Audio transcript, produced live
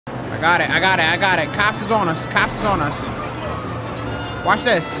got it. Cops is on us. Watch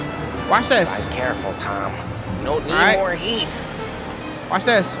this. Be careful, Tom. No need more heat. Watch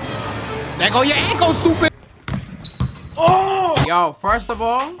this. There go your echo, stupid. Oh! Yo, first of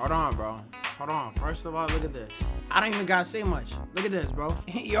all, hold on, bro. First of all, look at this. I don't even gotta say much. Look at this, bro.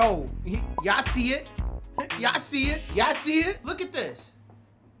 Yo, y'all see it? Y'all see it? Look at this.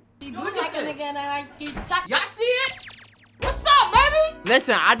 Look at this. Y'all see it? What's up, baby?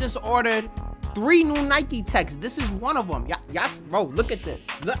 Listen, I just ordered 3 new Nike Techs. This is one of them. Y'all, bro, look at this.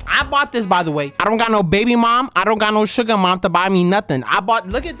 Look, I bought this, by the way. I don't got no baby mom. I don't got no sugar mom to buy me nothing.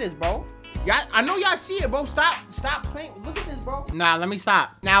 Look at this, bro. Y'all, I know y'all see it, bro. Stop playing. Look at this, bro. Nah, let me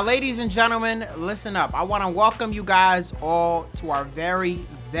stop. Now, ladies and gentlemen, listen up. I want to welcome you guys all to our very,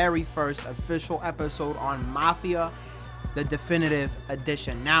 very first official episode on Mafia, the definitive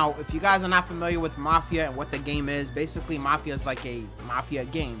edition. Now, if you guys are not familiar with Mafia and what the game is, basically Mafia is like a Mafia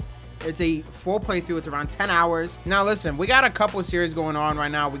game. It's a full playthrough. It's around 10 hours. Now, listen, we got a couple series going on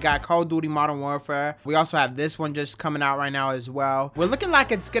right now. We got Call of Duty Modern Warfare. We also have this one just coming out right now as well. We're looking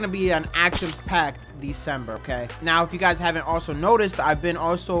like it's going to be an action-packed December, okay? Now, if you guys haven't also noticed, I've been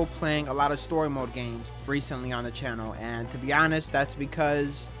also playing a lot of story mode games recently on the channel. And to be honest, that's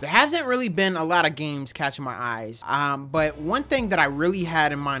because there hasn't really been a lot of games catching my eyes. But one thing that I really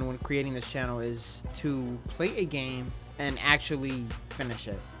had in mind when creating this channel is to play a game and actually finish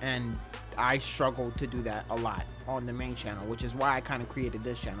it, and I struggled to do that a lot on the main channel, which is why I kind of created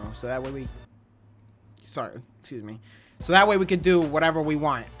this channel, so that way so that way we could do whatever we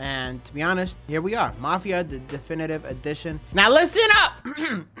want. And to be honest, here we are, Mafia, the definitive edition. Now listen up.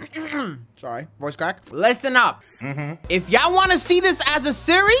 Sorry, voice crack. Listen up. If y'all want to see this as a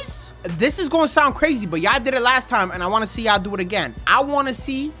series, this is gonna sound crazy, but y'all did it last time and I want to see y'all do it again. I want to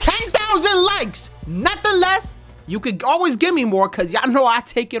see 10,000 likes, nothing less. You could always give me more, because y'all know I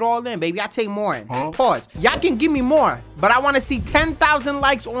take it all in, baby. I take more in. Pause. Y'all can give me more, but I want to see 10,000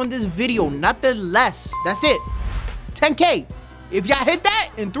 likes on this video, nothing less. That's it. 10K. If y'all hit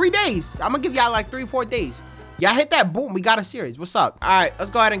that in 3 days, I'm going to give y'all like 3-4 days. Y'all hit that, boom, we got a series. What's up? All right,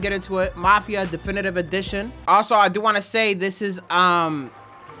 let's go ahead and get into it. Mafia Definitive Edition. Also, I do want to say this is, whoa.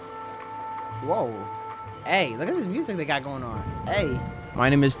 Hey, look at this music they got going on. Hey. My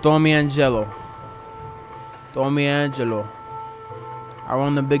name is Tommy Angelo. Tommy Angelo. I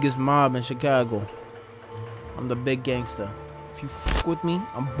run the biggest mob in Chicago. I'm the big gangster. If you fuck with me,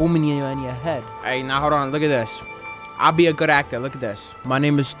 I'm booming you in your head. Hey, now hold on, look at this. I'll be a good actor, look at this. My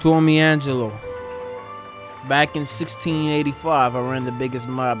name is Tommy Angelo. Back in 1685, I ran the biggest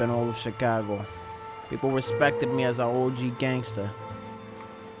mob in all of Chicago. People respected me as an OG gangster.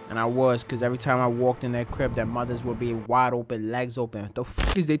 And I was, because every time I walked in that crib, their mothers would be wide open, legs open. What the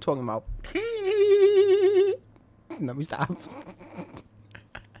fuck is they talking about? Let me stop.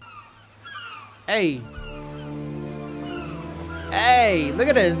 Hey, look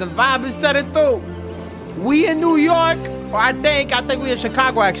at this. The vibe is setting through. We in New York, or I think we in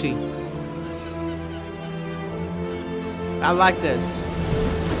Chicago actually. I like this.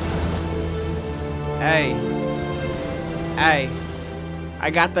 Hey,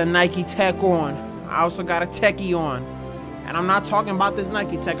 I got the Nike Tech on. I also got a Techie on, and I'm not talking about this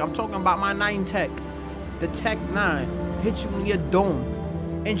Nike Tech. I'm talking about my 9 Tech. The Tech 9 hit you in your dome,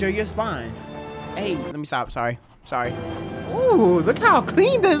 injure your spine. Hey, let me stop. Sorry. Ooh, look how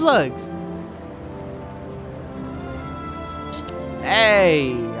clean this looks.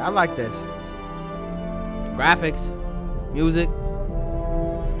 Hey, I like this. Graphics, music.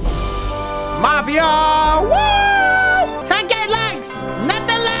 Mafia! Woo! 10K likes,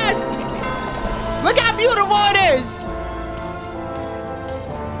 nothing less. Look how beautiful it is.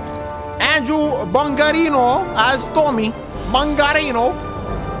 Andrew Bongarino as Tommy Bongarino.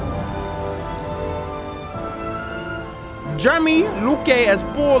 Jeremy Luque as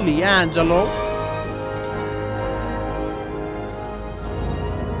Paulie Angelo.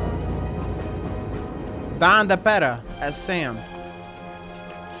 Don DePera as Sam.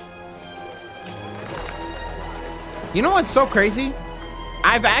 You know what's so crazy?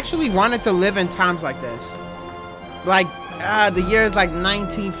 I've actually wanted to live in times like this. Like, the years like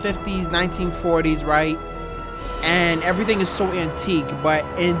 1950s, 1940s, right? And everything is so antique, but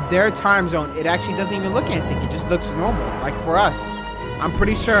in their time zone, it actually doesn't even look antique. It just looks normal, like for us. I'm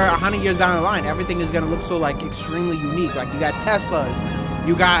pretty sure 100 years down the line, everything is gonna look so like extremely unique. Like you got Teslas,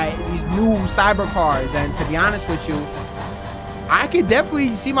 you got these new cyber cars, and to be honest with you, I could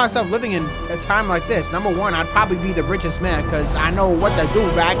definitely see myself living in a time like this. Number one, I'd probably be the richest man because I know what to do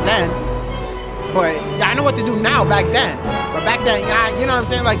back then. But I know what to do now back then. But back then, you know what I'm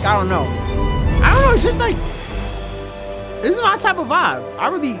saying? Like, I don't know. It's just like, This is my type of vibe.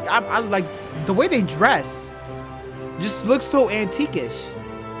 I like the way they dress. Just looks so antique-ish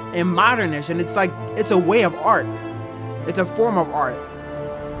and modernish, and it's like it's a way of art. It's a form of art.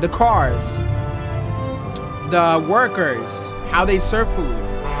 The cars, the workers, how they serve food,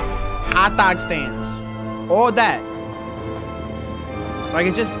 hot dog stands, all that. Like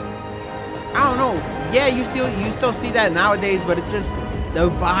it just, I don't know. Yeah, you still see that nowadays, but it just the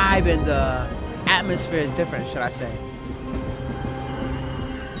vibe and the atmosphere is different, should I say?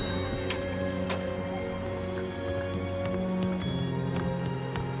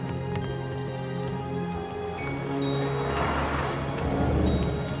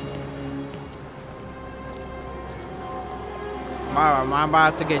 Am I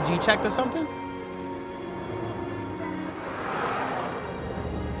about to get G-checked or something?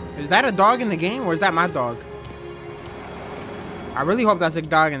 Is that a dog in the game, or is that my dog? I really hope that's a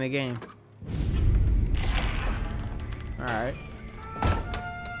dog in the game. Alright.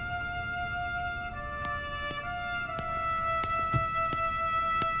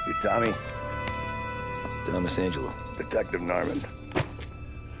 You Tommy? Thomas Angelo. Detective Norman.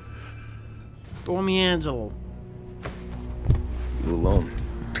 Tommy Angelo. You alone?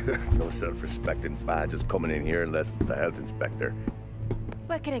 No self-respecting badges coming in here unless it's the health inspector.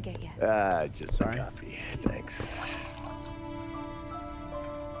 What can I get you? Just a coffee. Thanks.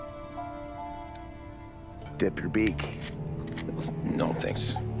 Dip your beak. No,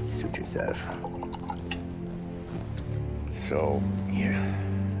 thanks. Suit yourself. So, you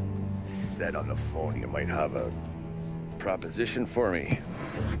said on the phone you might have a proposition for me.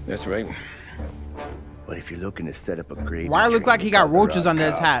 That's right. Well, if you're looking to set up a gravy Why it look train like he got with roaches rock under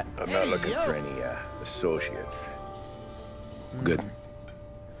his cop, hat? I'm not looking for any associates. Good.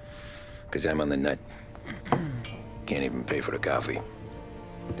 Because I'm on the nut. Can't even pay for the coffee.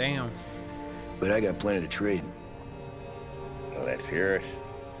 Damn. But I got plenty to trade. Let's hear it.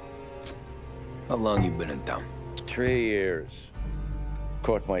 How long you been in town? 3 years.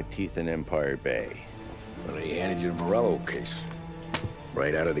 Caught my teeth in Empire Bay. Well, they handed you the Morello case.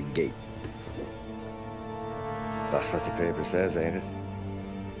 Right out of the gate. That's what the paper says, ain't it?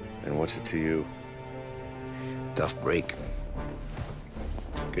 And what's it to you? Tough break.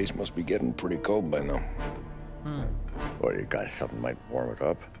 Case must be getting pretty cold by now. Or you got something might warm it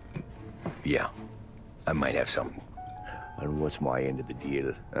up? Yeah, I might have something. And what's my end of the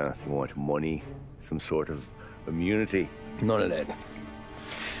deal? You want money? Some sort of immunity? None of that.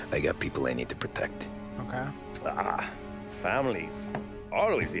 I got people I need to protect. Okay. Families.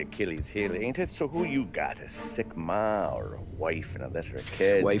 Always the Achilles heel, ain't it? So who you got? A sick ma or a wife and a litter of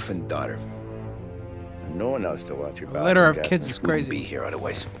kids? Wife and daughter. And no one else to watch your back. A litter of I'm kids guessing. is Wouldn't crazy. be here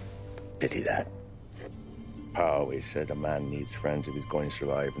otherwise. Pity that. Pa always said a man needs friends if he's going to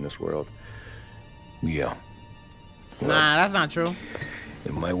survive in this world. Yeah. Nah, that's not true.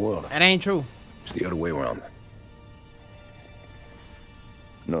 In my world, It ain't true. it's the other way around.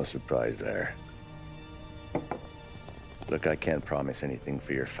 No surprise there. Look, I can't promise anything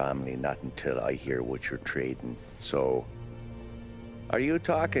for your family, not until I hear what you're trading. So, are you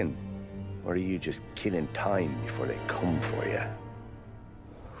talking? Or are you just killing time before they come for you?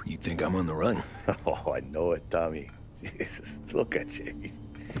 You think I'm on the run? Oh, I know it, Tommy. Jesus, look at you.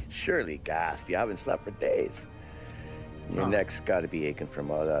 Surely gassed. You haven't slept for days. Your neck's got to be aching from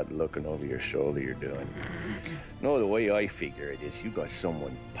all that looking over your shoulder you're doing. No, the way I figure it is you got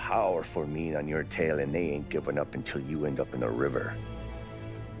someone powerful mean on your tail and they ain't giving up until you end up in the river.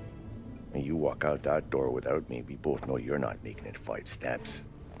 And you walk out that door without me, we both know you're not making it 5 steps.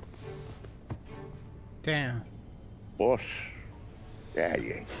 Damn. But, yeah,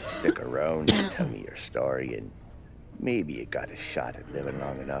 you stick around and tell me your story and maybe you got a shot at living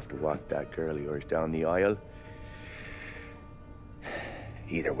long enough to walk that girl of yours down the aisle.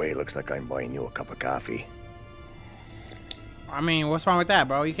 Either way, looks like I'm buying you a cup of coffee. I mean, what's wrong with that,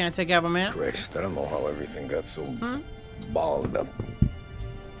 bro? You can't take care of a man? Christ, I don't know how everything got so balled up.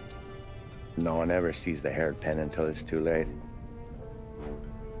 No one ever sees the haired pen until it's too late.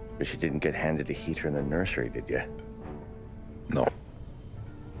 But you didn't get handed a heater in the nursery, did you? No.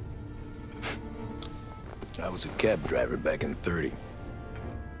 I was a cab driver back in '30.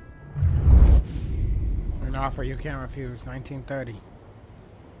 An offer you can't refuse. 1930.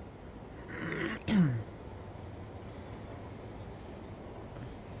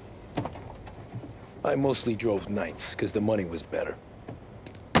 I mostly drove nights because the money was better.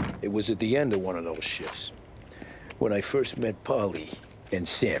 It was at the end of one of those shifts when I first met Polly and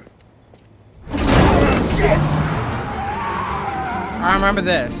Sam. I remember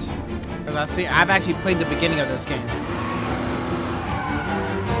this because I've actually played the beginning of this game.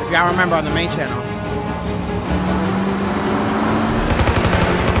 If y'all remember on the main channel.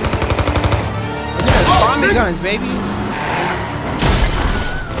 Tommy guns, baby.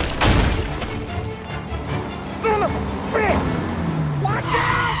 Son of a bitch! Watch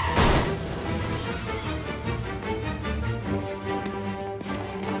out!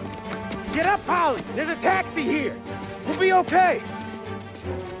 Get up, Polly! There's a taxi here! We'll be okay!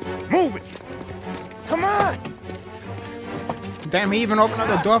 Move it! Come on! Damn, he even opened up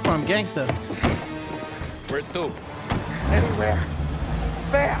the door for him, gangster. Where to? Anywhere.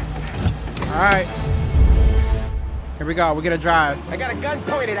 Fast! Alright. Here we go, we get a drive. I got a gun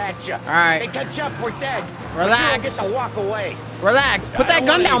pointed at you. Alright. They catch up, we're dead. Relax. Get to walk away. Relax. Put that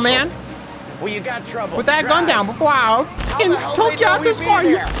gun down, man. Well, you got trouble. Put that gun down before I fucking toke you out this car,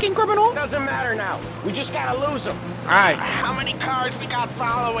 you fucking criminal. Doesn't matter now. We just gotta lose them. Alright. How many cars we got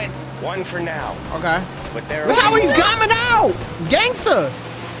following? One for now. Okay. But they're Look how he's coming out! Gangster!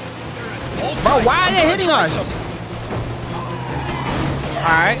 Bro, why are they hitting us?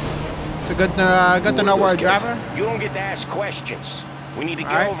 Alright. It's a good to know we're a driver. You don't get to ask questions. We need to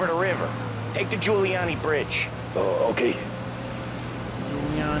get over the river. Take the Giuliani Bridge. Oh, okay.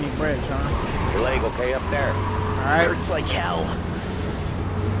 Giuliani Bridge, huh? Your leg okay up there? Alright. Hurts like hell.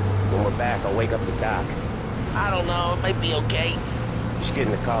 When we're back, I'll wake up the doc. I don't know. It might be okay. Just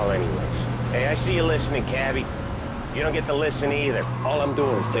getting the call anyways. Hey, I see you listening, cabbie. You don't get to listen either. All I'm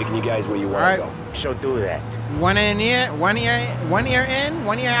doing is taking you guys where you want to go. So do that. One ear in, 1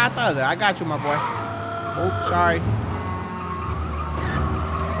 ear out the other. I got you, my boy. Oops, sorry.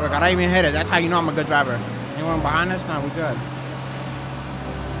 Look, I don't even hit it. That's how you know I'm a good driver. Anyone behind us? No, we're good.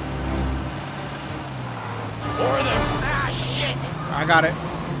 More of them. Ah, shit. I got it.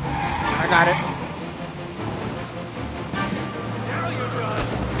 I got it.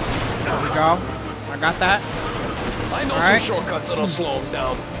 There we go. I got that. I know some shortcuts that'll slow him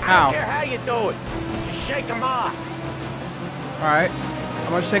down. I How? don't care how you do it. Just shake them off. Alright. I'm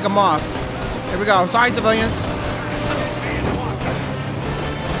gonna shake them off. Here we go. Sorry, civilians.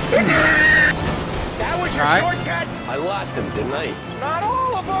 That was your shortcut? I lost him, didn't I? Not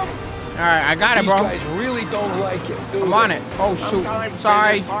all of them. Alright, I got it, bro. These guys really don't like it, do I'm they? on it. Oh, shoot. Sometimes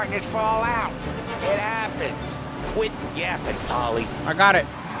Sorry. business partners fall out. It happens. Quit yapping, Polly. I got it.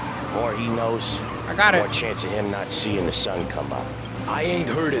 The more he knows, I got more it. chance of him not seeing the sun come up. I ain't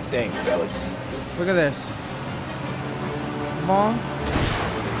heard a thing, fellas. Look at this. Come on.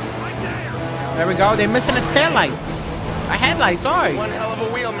 There we go. They're missing a taillight. A headlight, sorry. One hell of a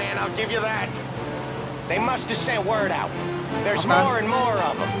wheel, man, I'll give you that. They must have sent word out. There's more and more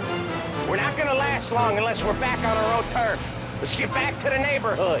of them. We're not gonna last long unless we're back on our own turf. Let's get back to the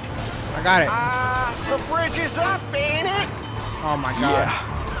neighborhood. I got it. The bridge is up, ain't it? Oh my god.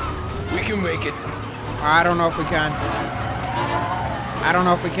 Yeah. We can make it. I don't know if we can. I don't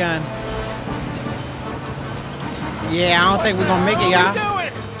know if we can. Yeah, I don't think we're gonna make it, y'all. Do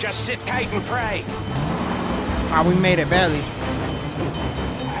it. Just sit tight and pray. Ah, we made it barely.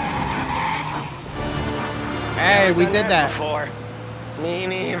 Hey, we did that. Before. Me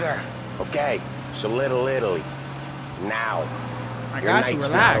neither. Okay, so Little Italy. Now. I Your got you, night's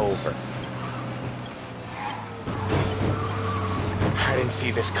relax. not over. I didn't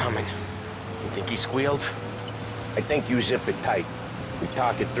see this coming. You think he squealed? I think you zip it tight. We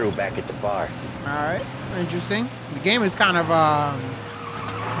talk it through back at the bar. Alright, interesting. The game is kind of, I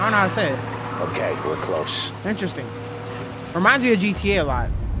don't know how to say it. Okay, we're close. Interesting. Reminds me of GTA a lot.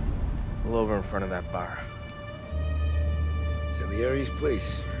 Pull over in front of that bar. Salieri's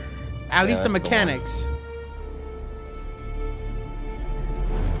place. At least the that's the one. mechanics.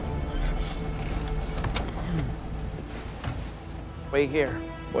 Wait here.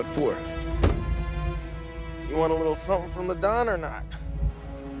 What for? You want a little something from the Don or not?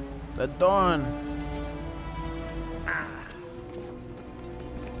 The Dawn.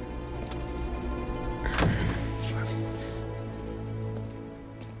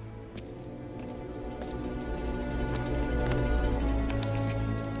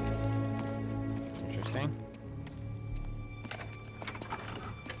 Interesting.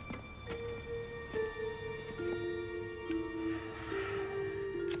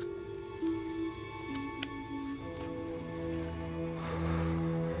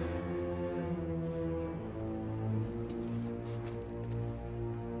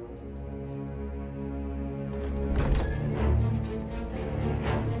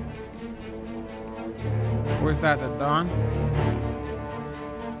 Where's that, the Dawn?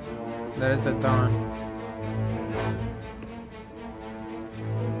 That is the Dawn.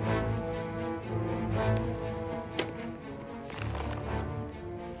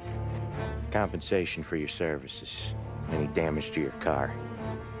 Compensation for your services. Any damage to your car.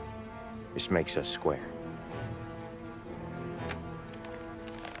 This makes us square.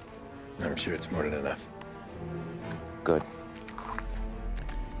 I'm sure it's more than enough. Good.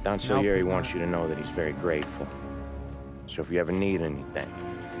 Don Salieri wants you to know that he's very grateful. So if you ever need anything,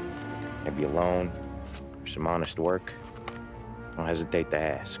 maybe a loan or some honest work, don't hesitate to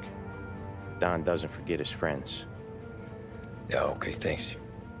ask. Don doesn't forget his friends. Yeah, okay, thanks.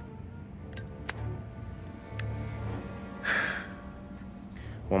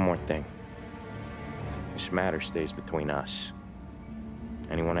 One more thing. This matter stays between us.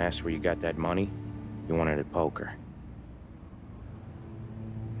 Anyone asks where you got that money, you won it at poker.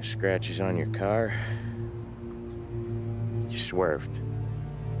 The scratches on your car, you swerved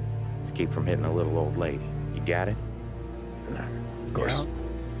to keep from hitting a little old lady. You got it? Of course. Yeah.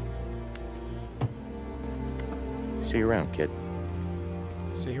 See you around, kid.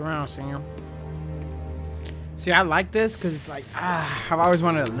 See you around, Sam. See, I like this because it's like, I've always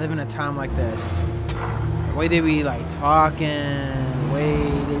wanted to live in a time like this. The way they be like talking, the way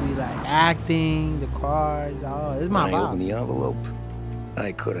they be like acting, the cars, oh, this is my When I vibe. opened the envelope,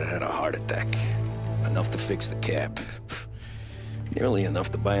 I could have had a heart attack. Enough to fix the cab. Nearly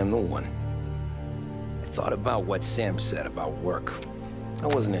enough to buy a new one. I thought about what Sam said about work. I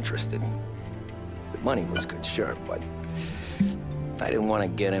wasn't interested. The money was good, sure, but I didn't want to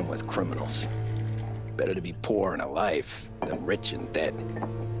get in with criminals. Better to be poor and alive than rich and dead.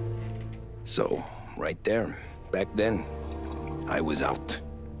 So, right there, back then, I was out.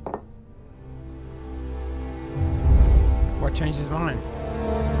 What changed his mind?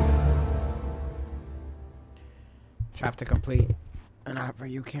 Chapter complete. An offer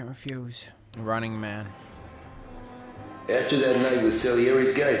you can't refuse. Running Man. After that night with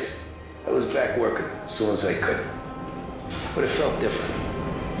Salieri's guys, I was back working as soon as I could. But it felt different.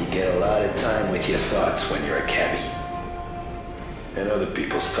 You get a lot of time with your thoughts when you're a cabbie. And other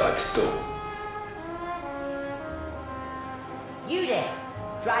people's thoughts too. You there,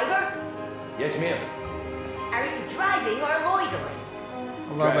 driver? Yes, ma'am. Are you driving or loitering?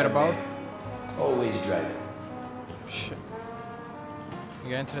 A little bit of both. Always driving. Shit. You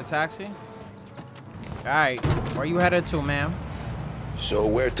get into the taxi? Alright, where you headed to, ma'am? So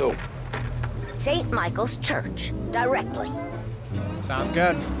where to? St. Michael's Church, directly. Sounds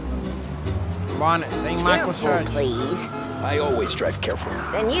good. Come on, St. Michael's Careful, Church. please. I always drive careful.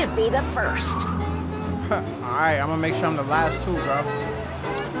 Then you'd be the first. Alright, I'm gonna make sure I'm the last too, bro.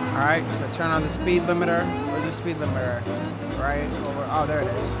 Alright, so turn on the speed limiter. Where's the speed limiter? Right over. Oh, there it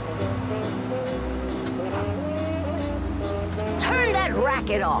is. Turn that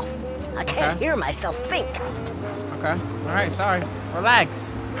racket off. I can't Okay. hear myself think. Okay. Alright, sorry. Relax.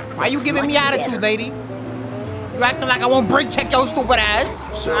 Why you That's giving me much attitude, better. lady? You acting like I won't brake check your stupid ass.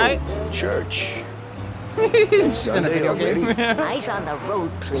 So, Alright? church. She's in a Sunday video game. Eyes on the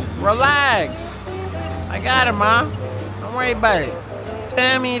road, please. Relax. I got it, ma. Don't worry about it.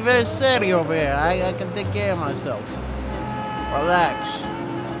 Tommy Angelo over here. I can take care of myself. Relax.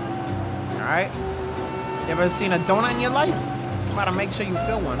 Alright? You ever seen a donut in your life? You gotta make sure you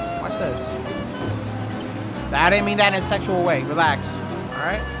feel one. Watch this. I didn't mean that in a sexual way. Relax.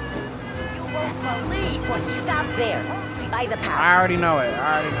 Alright? You won't believe what. Stop there. By the I power. already know it.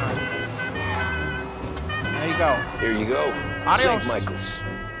 I already know it. There you go. Here you go. Adios. St. Michael's.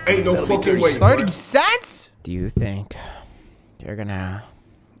 Ain't no That'll be fucking 30 way. 30 cents? Do you think you're gonna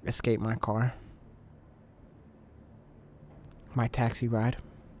escape my car? My taxi ride?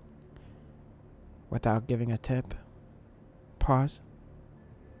 Without giving a tip? Pause.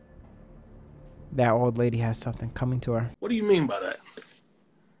 That old lady has something coming to her. What do you mean by that?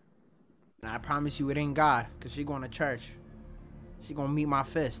 And I promise you it ain't God, because she going to church. She gonna meet my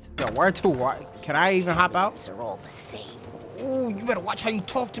fist. Yo, where to? What? Can I even hop out? They're all the same. Ooh, you better watch how you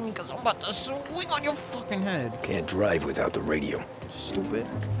talk to me, because I'm about to swing on your fucking head. Can't drive without the radio. Stupid.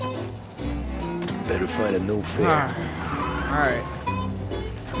 Better find a new fare. Alright.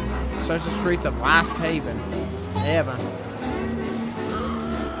 Search the streets of Lost Haven. Heaven.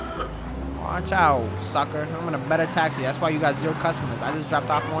 Watch out, sucker. I'm in a better taxi. That's why you got 0 customers. I just dropped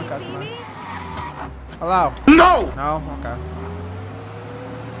off 1 customer. Hello? No! No? Okay.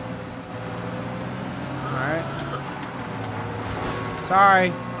 Alright.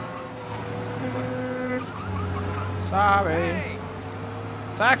 Sorry. Sorry.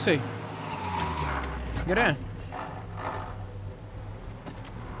 Taxi. Get in.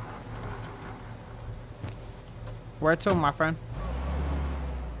 Where to, my friend?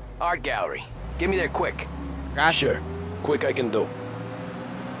 Art gallery. Get me there quick. Gotcha. Sure. Quick I can do.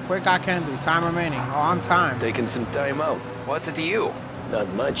 Quick I can do. Time remaining. Oh, I'm timed. Taking some time out. What's it to you? Not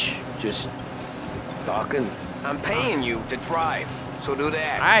much. Just talking. I'm paying you to drive, so do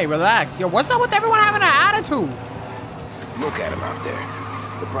that. Alright, relax. Yo, what's up with everyone having an attitude? Look at him out there.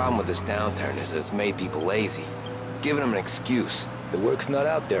 The problem with this downturn is that it's made people lazy, giving them an excuse. The work's not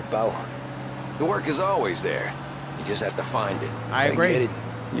out there, pal. The work is always there. You just have to find it. I agree. Get it.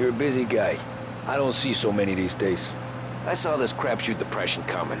 You're a busy guy. I don't see so many these days. I saw this crapshoot depression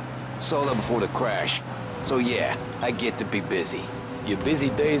coming. Sold up before the crash. So yeah, I get to be busy. Your busy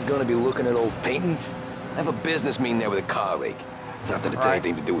day's gonna be looking at old paintings? I have a business meeting there with a colleague. Not that it's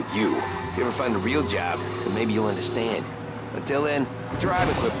anything to do with you. If you ever find a real job, then maybe you'll understand. Until then, drive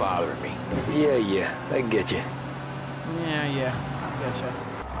and quit bothering me. Yeah, I get you. Yeah, I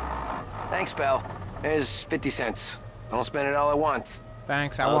getcha. Thanks, pal. There's 50 cents. Don't spend it all at once.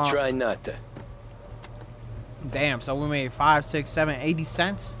 Thanks, I I'll won't. try not to. Damn, so we made 5, 6, 7, 80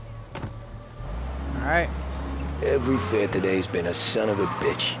 cents. All right. Every fare today's been a son of a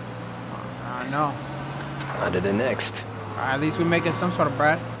bitch. I know. On to the next. All right, at least we're making some sort of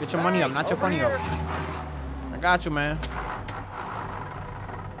bread. Get your money up, not your funny up. I got you, man.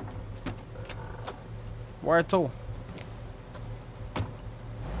 Where to?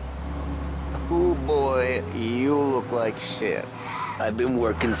 Ooh, boy, you look like shit. I've been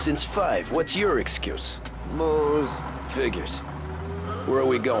working since 5. What's your excuse? Booze. Figures. Where are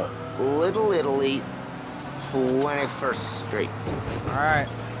we going? Little Italy, 21st Street. All right.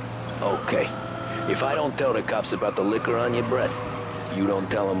 Okay. If I don't tell the cops about the liquor on your breath, you don't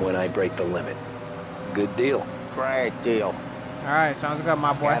tell them when I break the limit. Good deal. Great deal. All right, sounds good,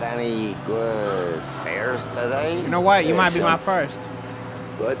 my boy. Got any good fares today? You know what? You Yeah, might be my son. first.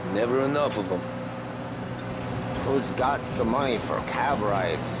 But never enough of them. Who's got the money for cab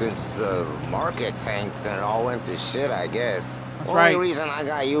rides since the market tanked and it all went to shit, I guess? That's Only right. reason I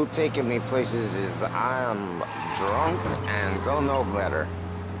got you taking me places is I'm drunk and don't know better.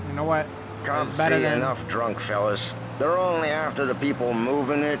 You know what? Can't It's better see than- enough drunk fellas. They're only after the people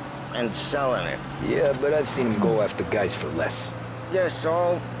moving it and selling it. Yeah, but I've seen them go after guys for less. Yeah,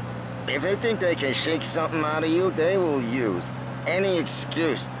 so if they think they can shake something out of you, they will use any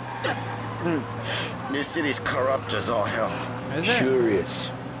excuse. This city's corrupt as all hell. Is it? Sure is.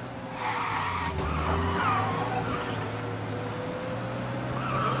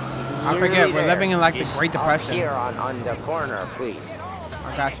 I forget, we're living in like the Great Up Depression. here on the corner, please.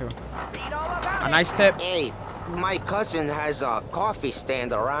 I got you. A nice tip. Hey, my cousin has a coffee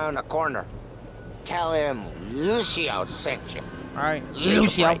stand around the corner. Tell him Lucio sent you. All right, Take a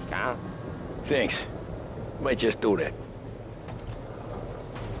Lucio. break, huh? Thanks. Might just do that.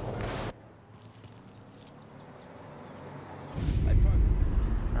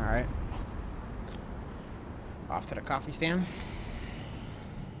 All right. Off to the coffee stand.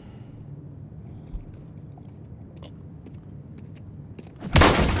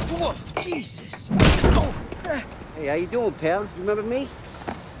 Whoa, Jesus. Hey, how you doing, pal? You remember me?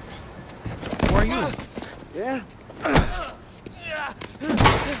 Who are you? Yeah?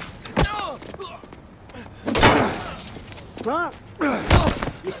 Huh?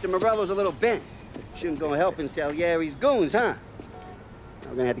 Mr. Morello's a little bent. Shouldn't go helping Salieri's goons, huh?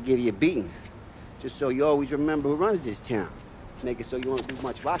 I'm gonna have to give you a beating. Just so you always remember who runs this town. Make it so you won't do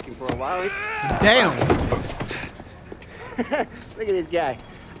much rocking for a while. Damn. Look at this guy.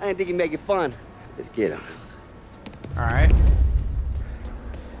 I didn't think he'd make it fun. Let's get him. All right.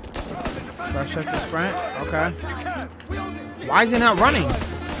 Brush up the sprint. Okay. Why is he not running?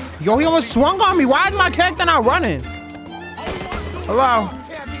 Yo, he almost swung on me. Why is my character not running? Hello.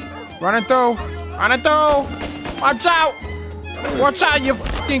 Running through. Running through. Watch out. Watch out, you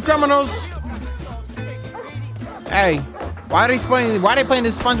fucking criminals. Hey, why are they playing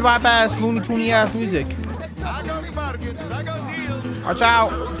this SpongeBob ass, Looney Tunes ass music? Watch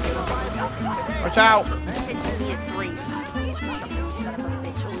out. Watch out.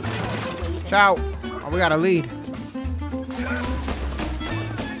 Watch out. Oh, we got a lead.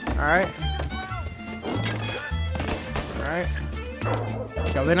 Alright. Alright.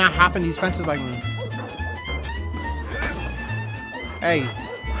 Yo, they're not hopping these fences like me. Hey.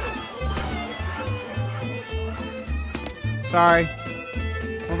 Sorry.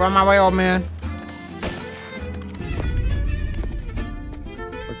 Move on my way, old man.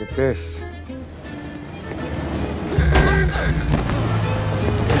 Look at this.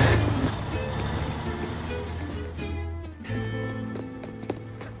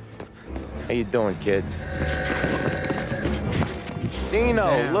 How you doing, kid? Dino,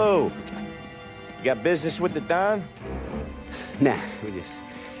 Damn. Lou. You got business with the Don? Nah, we're just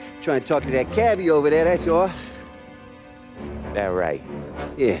trying to talk to that cabbie over there, that's all. That right.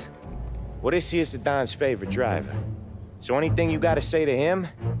 Yeah. Well, this here's the Don's favorite driver. So anything you gotta say to him,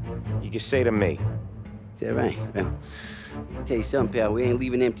 you can say to me. Is that right? Well, I'll tell you something, pal. We ain't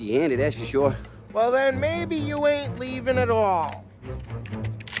leaving empty-handed, that's for sure. Well, then maybe you ain't leaving at all.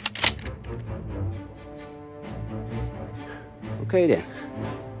 Okay then.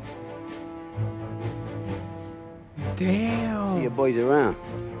 Damn. See your boys around.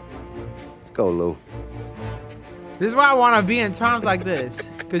 Let's go, Lou. This is why I want to be in times like this.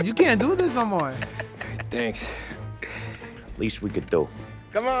 Because you can't do this no more. Thanks. Least we could do.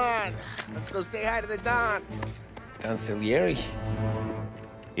 Come on, let's go say hi to the Don. Don Salieri?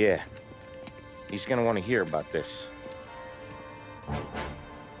 Yeah. He's gonna want to hear about this.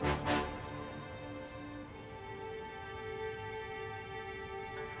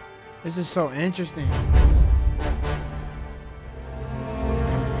 This is so interesting.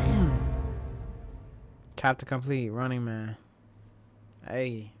 Chapter complete, Running Man.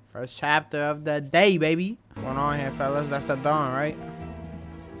 Hey, first chapter of the day, baby. What's going on here, fellas? That's the Dawn, right?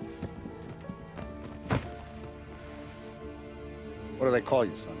 What do they call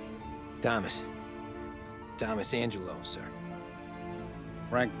you, son? Thomas. Tommy Angelo, sir.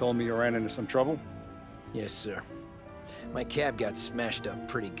 Frank told me you ran into some trouble? Yes, sir. My cab got smashed up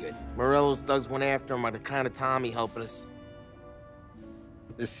pretty good. Morello's thugs went after him by the kind of Tommy helping us.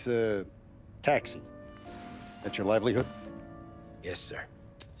 This, taxi. That's your livelihood? Yes, sir.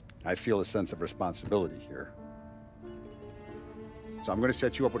 I feel a sense of responsibility here. So I'm gonna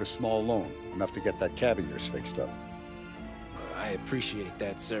set you up with a small loan, enough to get that cab of yours fixed up. I appreciate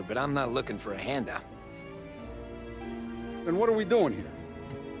that, sir, but I'm not looking for a handout. Then what are we doing here?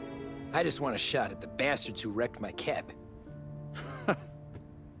 I just want a shot at the bastards who wrecked my cab.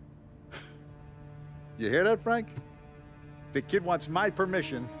 You hear that, Frank? The kid wants my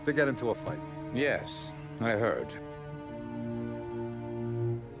permission to get into a fight. Yes, I heard.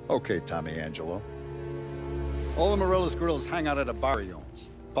 Okay, Tommy Angelo. All the Morello's girls hang out at a bar he owns.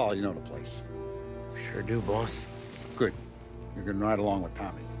 Paul, you know the place. Sure do, boss. Good. You can ride along with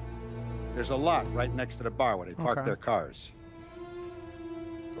Tommy. There's a lot right next to the bar where they park their cars.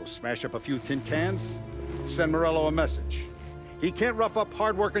 Go smash up a few tin cans, send Morello a message. He can't rough up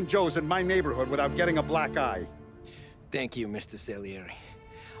hard-working Joes in my neighborhood without getting a black eye. Thank you, Mr. Salieri.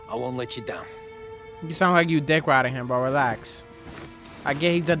 I won't let you down. You sound like you dick riding him, bro. Relax. I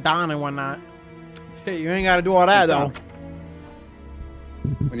get he's a Don and whatnot. Shit, you ain't gotta do all that, though.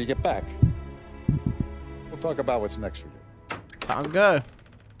 When you get back, we'll talk about what's next for you. Sounds good.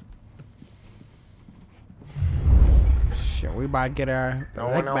 Shit, we about to get our No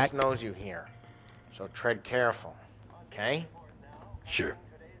one else knows you here, so tread careful, okay? Sure.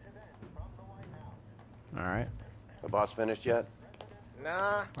 All right. The boss finished yet?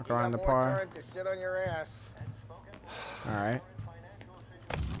 Nah. Walk around the par. To sit on your ass. All right.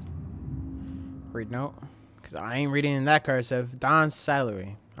 Read note, because I ain't reading in that cursive. Don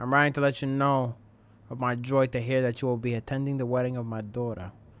Salieri. I'm writing to let you know of my joy to hear that you will be attending the wedding of my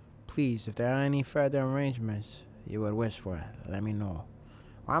daughter. Please, if there are any further arrangements you would wish for, let me know.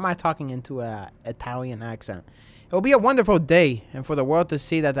 Why am I talking into an Italian accent? It will be a wonderful day, and for the world to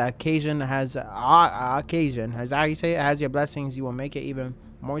see that the occasion has how you say it, has your blessings, you will make it even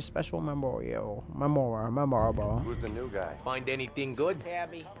more special, memorable. Who's the new guy? Find anything good?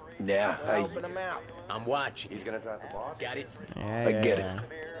 Cabby. Yeah, Helping him out. I'm watching. He's gonna drive the boss? Got it? Yeah, I get it.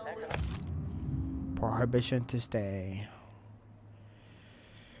 Prohibition to stay.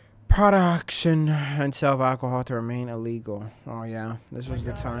 Production and sell of alcohol to remain illegal. Oh yeah, this was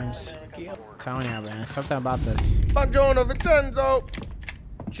the times. I'm telling you, man, something about this. Buongiorno, Vincenzo.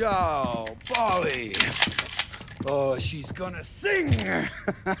 Ciao, Polly. Oh, she's gonna sing.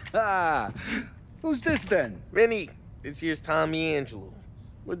 Who's this then? Vinny, this here's Tommy Angelo.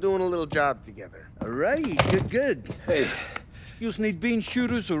 We're doing a little job together. All right, good. Hey, you just need bean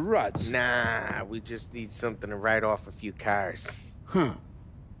shooters or rods? Nah, we just need something to write off a few cars. Huh.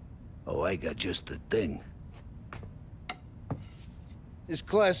 Oh, I got just the thing. This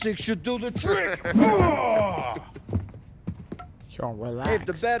classic should do the trick. Oh! Yo, relax. Hey, if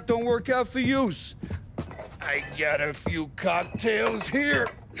the bat don't work out for use, I got a few cocktails here.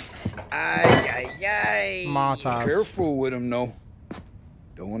 Ay. Maltas. Careful with them, though.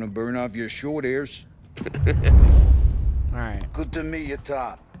 Don't want to burn off your short hairs. All right. Good to meet you,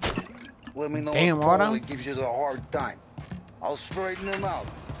 Tom. Let me know Damn, if Paulie Autumn. gives you a hard time. I'll straighten him out.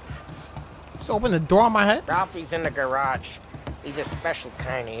 Just open the door on my head. Ralphie's in the garage. He's a special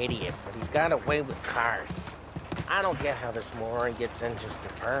kind of idiot, but he's got a way with cars. I don't get how this moron gets in just to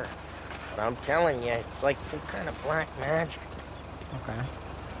burn. But I'm telling you, it's like some kind of black magic. Okay.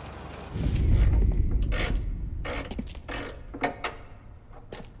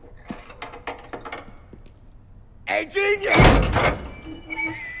 Hey, genius!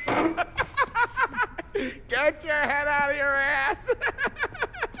 Get your head out of your ass!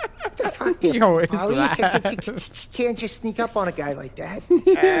 What the fuck, there, Yo, it's Polly? You can't just sneak up on a guy like that.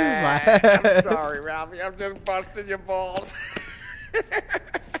 I'm sorry, Ralphie. I'm just busting your balls.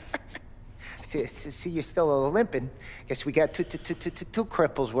 See, you're still limping. Guess we got two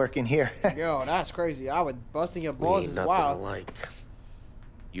cripples working here. Yo, that's crazy. I would busting your balls is wild. Alike.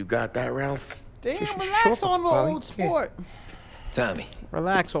 You got that, Ralph? Damn, relax on the old sport. Tommy.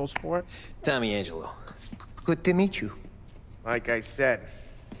 Relax, old sport. Tommy Angelo. Good to meet you. Like I said,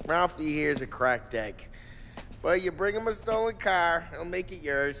 Ralphie here's a cracked egg. But you bring him a stolen car, he'll make it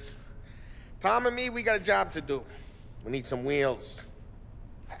yours. Tom and me, we got a job to do. We need some wheels.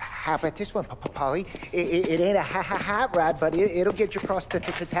 How about this one, Polly? It ain't a hot rod, but it'll get you across to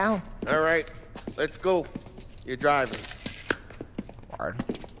town. All right, let's go. You're driving. Hard.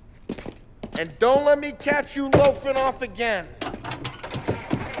 And don't let me catch you loafing off again.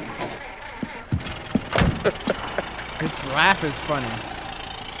 This laugh is funny.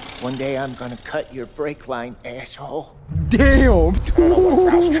 One day I'm gonna cut your brake line, asshole. Damn, dude.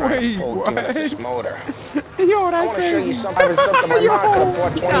 Wait, what? This motor. Yo, that's I crazy. I want to show you something my mom could have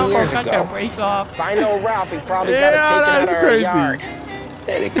bought 20 years ago. Break off. If I know Ralph, he probably got it taken out of her yard.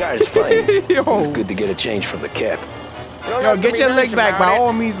 Hey, the car's fine. It's good to get a change from the cap. Yo, get your legs back by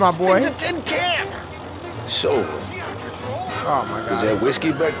all means, my boy. It's a tin can. So, oh my God. Is there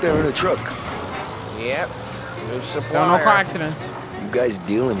whiskey back there in the truck? Yep. New Still supplier. no car accidents. You guys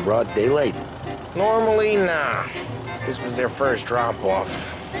deal in broad daylight? Normally, nah. This was their first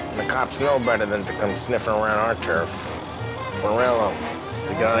drop-off. And the cops know better than to come sniffing around our turf. Morello,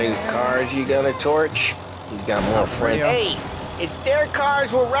 the guy whose cars you got a torch, he's got more friends. Hey, it's their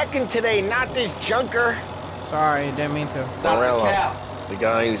cars we're wrecking today, not this junker. Sorry, didn't mean to. Morello, the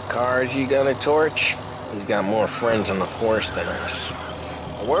guy whose cars you got a torch, he's got more friends on the force than us.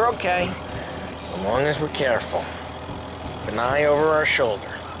 But we're okay, as long as we're careful. An eye over our shoulder.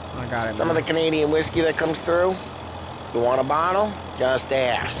 I got it. Some of the Canadian whiskey that comes through, you want a bottle? Just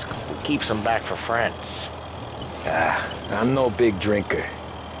ask. We keep some back for friends. I'm no big drinker.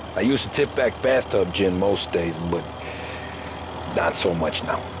 I used to tip back bathtub gin most days, but not so much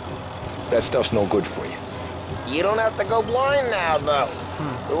now. That stuff's no good for you. You don't have to go blind now, though.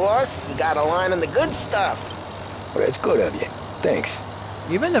 To us, you got a line in the good stuff. Well, that's good of you. Thanks.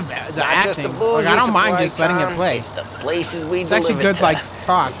 Even the Not acting, just the booze like, I don't mind supply, just letting Tom. it play. It's the places we It's actually good, to. like,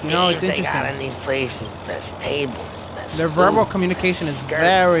 talk. You know, it's Things they got in interesting. these places, there's tables, there's Their food, verbal communication is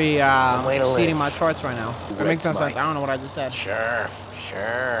very Some way to exceeding live. my charts right now. That makes no sense. I don't know what I just said. Sure.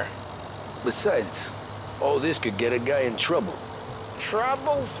 Besides, all this could get a guy in trouble.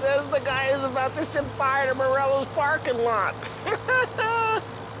 Trouble, says the guy who's about to set fire to Morello's parking lot.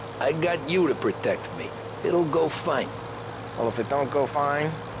 I got you to protect me. It'll go fine. Well, if it don't go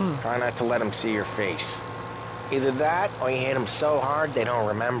fine, try not to let them see your face. Either that, or you hit them so hard they don't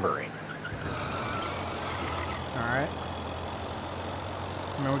remember it. All right.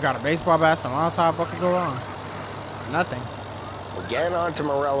 I mean, we got a baseball bat, some Molotov. What could go wrong? Nothing. We're getting onto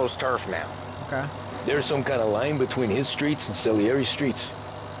Morello's turf now. Okay. There's some kind of line between his streets and Salieri streets?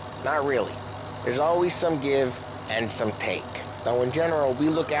 Not really. There's always some give and some take. Though in general, we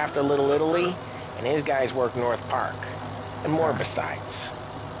look after Little Italy, and his guys work North Park. And more besides.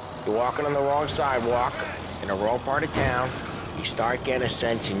 You're walking on the wrong sidewalk, in a rural part of town, you start getting a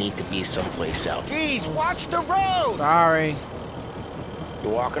sense you need to be someplace else. Jeez, watch the road! Sorry.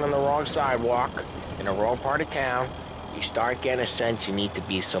 You're walking on the wrong sidewalk, in a rural part of town, you start getting a sense you need to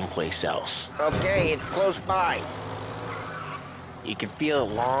be someplace else. Okay, it's close by. You can feel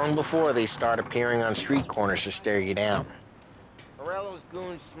it long before they start appearing on street corners to stare you down. Morello's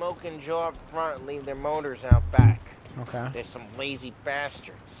goons smoke and jaw up front and leave their motors out back. Okay. There's some lazy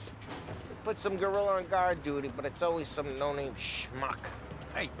bastards. They put some gorilla on guard duty, but it's always some no-name schmuck.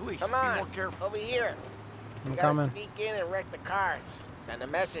 Hey, police, Come be on, more careful. over here. I'm You gotta coming. sneak in and wreck the cars. Send a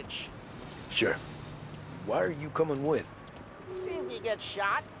message. Sure. Why are you coming with? See if you get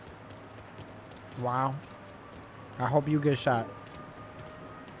shot. Wow. I hope you get shot.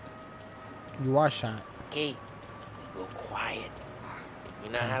 You are shot. Okay, you go quiet.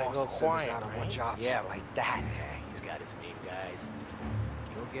 You know how to go quiet, right? Yeah, like that. He's got his main guys.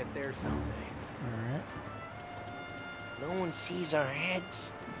 He'll get there someday. All right. No one sees our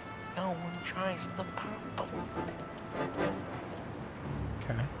heads. No one tries to pop them.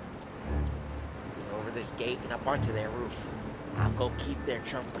 Okay. Over this gate and up onto their roof. I'll go keep their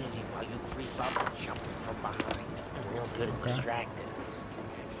chump busy while you creep up and jump them from behind. I'm real good at distracting.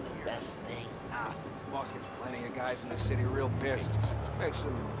 It's the best thing. Boss gets plenty of guys in the city real pissed. Makes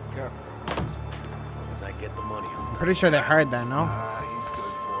them careful. As long as I get the money on I'm pretty sure they heard that, no? He's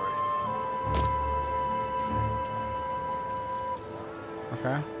good for it.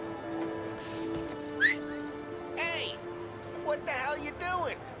 Okay. Hey! What the hell you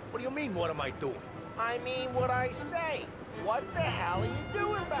doing? What do you mean, what am I doing? I mean what I say. What the hell are you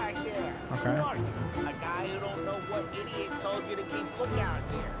doing back there? Okay. Look, a guy who don't know what idiot told you to keep lookout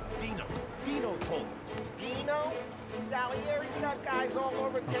here. Dino told me. Dino? Salieri's got guys all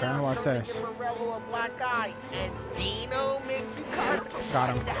over town. Okay, watch this. Give Morello a black eye, and Dino makes you cut.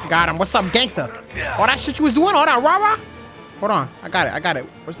 Got him. Got him. What's up, gangster? Oh, that shit you was doing? Hold on, rah-rah. Hold on. I got it. I got it.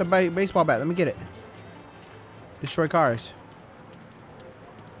 What's the baseball bat? Let me get it. Destroy cars.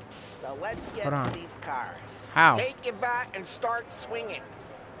 So let's get to these cars. How? Take your bat and start swinging.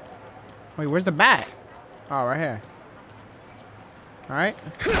 Wait, where's the bat? Oh, right here. All right.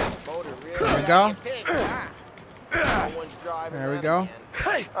 There we go. There we go.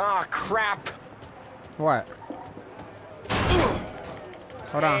 Oh, crap. What?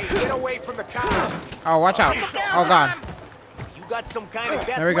 Hold on. Hey, get away from the car. Oh, watch out. Oh, God. You got some kind of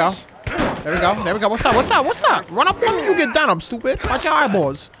death There we go. There we go. There we go. What's up? What's up? What's up? Run up on me. You get down. I'm stupid. Watch your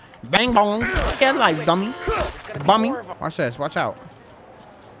eyeballs. Bang bong. Head life, dummy. Bummy. Watch this. Watch out.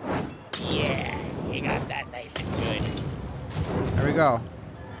 Yeah, you got that nice and good. There we go.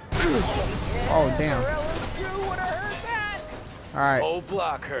 Oh, damn. All right. Whole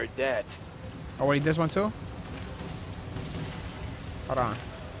block heard that. Oh, wait, this one too? Hold on.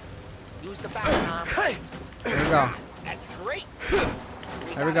 Use the back arm. There we go. That's great.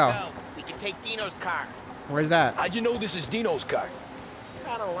 There we go. We can take Dino's car. Where's that? How'd you know this is Dino's car?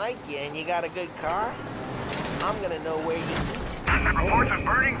 I don't like you, and you got a good car. I'm gonna know where you live. Reports of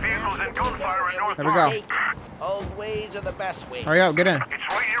burning vehicles and gunfire in North There we go. Old ways are the best ways. Hurry up, get in. It's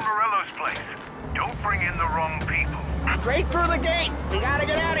right near Morello's place. Don't bring in the wrong people. Straight through the gate. We gotta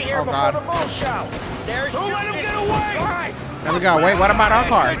get out of here before God. the bull show. There's Don't let him get away! Guys. There we go. Wait, what about our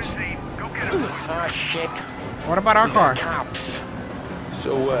car? Oh, shit. What about our car? Cops.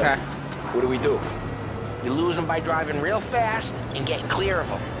 So, Okay. what do we do? You lose them by driving real fast and getting clear of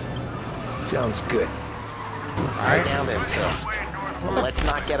them. Sounds good. All right. Now they're pissed. Let's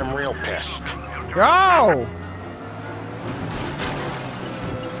not get them real pissed. Go!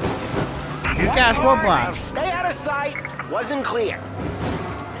 Big ass Now roadblocks. stay out of sight. Wasn't clear.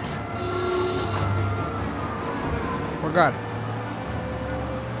 We're good.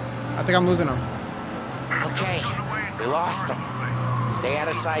 I think I'm losing them. Okay, we lost them. Stay out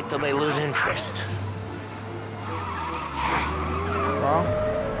of sight till they lose interest. Well,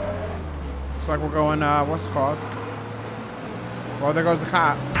 looks like we're going, what's it called? Well, there goes the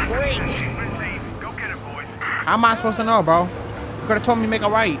cop. Great. How am I supposed to know, bro? You could have told me to make a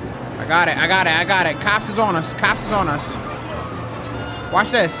right. I got it. I got it. I got it. Cops is on us. Cops is on us.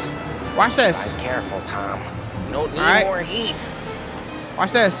 Watch this. Watch this. Be careful, Tom. You don't need right. more heat.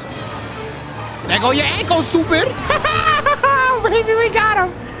 Watch this. There go your ankle, stupid. Baby, we got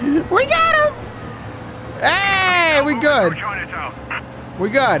him. We got him. Hey, we good. We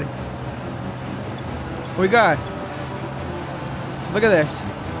good. We good. Look at this.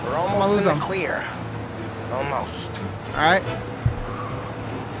 We're almost in the clear. Almost. All right.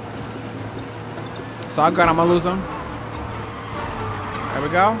 So I'm good. I'm gonna lose him. There we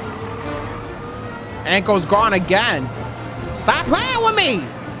go. Ankle's gone again. Stop playing with me.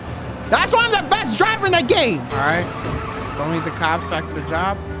 That's why I'm the best driver in the game. All right. Don't need the cops. Back to the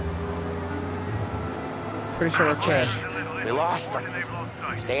job. Pretty sure we're clear. We lost them.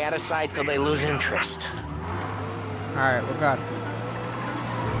 Stay out of sight till they lose interest. All right, we're good.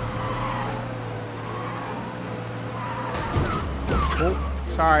 Oh,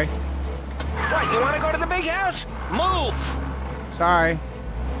 sorry. What, you want to go to the big house? Move! Sorry.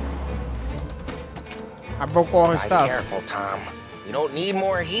 I broke all his stuff. Be careful, Tom. You don't need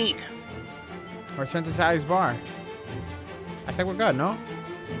more heat. Return to Sally's bar. I think we're good, no?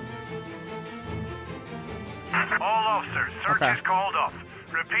 All officers, search is called off.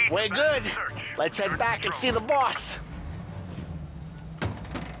 Repeat. We're good. Let's head back and see the boss.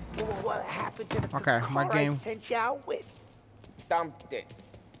 What happened to the Okay, my car game. I sent you out with? Dumped it.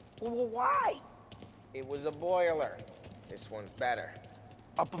 Well, why? It was a boiler. This one's better.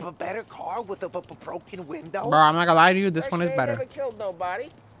 A better car with a broken window? Bro, I'm not gonna lie to you. This one is better. Never killed nobody.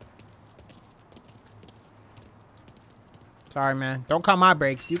 Sorry, man. Don't cut my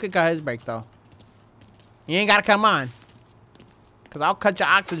brakes. You could cut his brakes, though. You ain't gotta cut mine. Because I'll cut your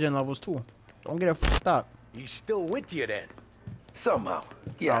oxygen levels, too. Don't get it fucked up. He's still with you, then? Somehow.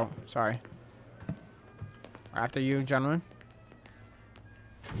 Yeah. Oh, sorry. After you, gentlemen.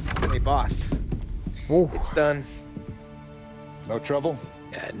 Hey, boss. Ooh. It's done. No trouble?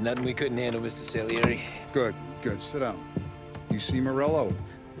 Yeah, nothing we couldn't handle, Mr. Salieri. Good, good. Sit down. You see Morello?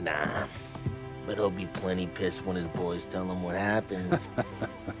 Nah. But he'll be plenty pissed when his boys tell him what happened.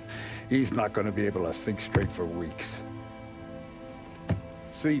 He's not going to be able to think straight for weeks.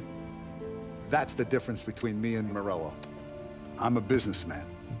 See, that's the difference between me and Morello. I'm a businessman.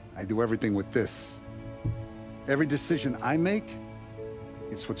 I do everything with this. Every decision I make,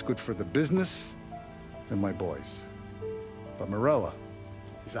 it's what's good for the business and my boys. But Morella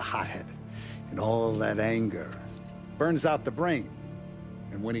is a hothead, and all that anger burns out the brain.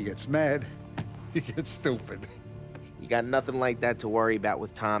 And when he gets mad, he gets stupid. You got nothing like that to worry about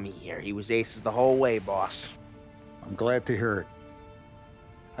with Tommy here. He was aces the whole way, boss. I'm glad to hear it.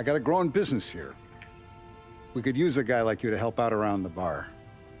 I got a growing business here. We could use a guy like you to help out around the bar.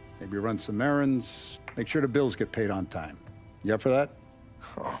 Maybe run some errands, make sure the bills get paid on time. You up for that?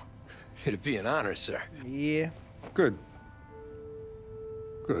 Oh, it'd be an honor, sir. Yeah. Good.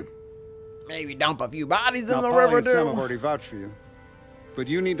 Good. Maybe dump a few bodies in the Paulie river, and Sam have dude. already vouched for you. But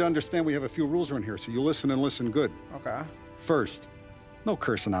you need to understand we have a few rules around here, so you listen and listen good. Okay. First, no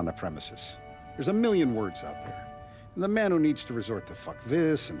cursing on the premises. There's a million words out there. And the man who needs to resort to fuck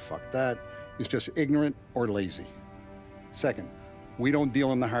this and fuck that is just ignorant or lazy. Second, we don't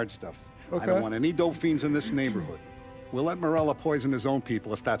deal in the hard stuff. Okay. I don't want any dope fiends in this neighborhood. We'll let Morella poison his own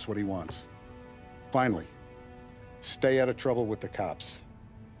people if that's what he wants. Finally, stay out of trouble with the cops.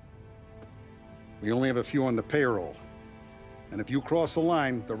 We only have a few on the payroll. And if you cross the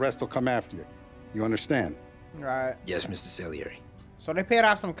line, the rest will come after you. You understand? Right. Yes, Mr. Salieri. So they paid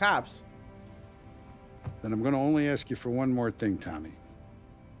off some cops. Then I'm going to only ask you for one more thing, Tommy.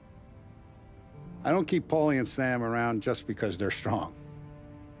 I don't keep Paulie and Sam around just because they're strong.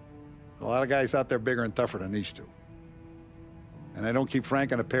 A lot of guys out there bigger and tougher than these two. And I don't keep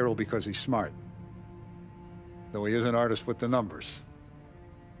Frank on the payroll because he's smart. Though he is an artist with the numbers.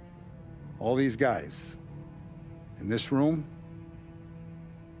 All these guys in this room,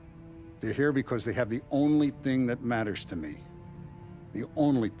 they're here because they have the only thing that matters to me. The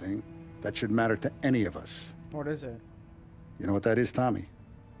only thing that should matter to any of us. What is it? You know what that is, Tommy?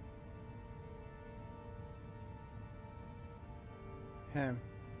 Him.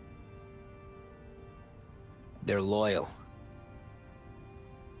 They're loyal.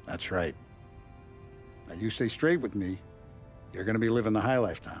 That's right. Now you stay straight with me, you're gonna be living the high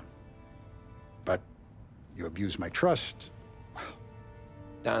life, Tom. But you abuse my trust.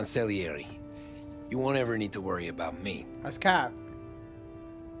 Don Salieri, you won't ever need to worry about me. That's Cap.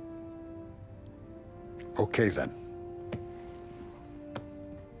 Okay, then.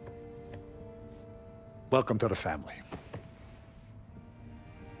 Welcome to the family.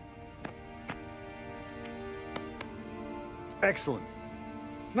 Excellent.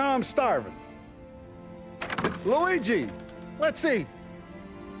 Now I'm starving. Luigi, let's eat.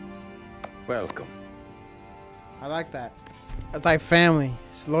 Welcome. I like that. That's like family.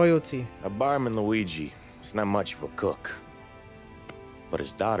 It's loyalty. A barman, Luigi, is not much of a cook. But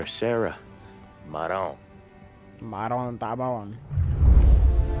his daughter, Sarah, Maron. Maron Tabon.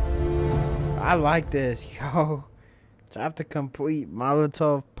 I like this, yo. Drop the complete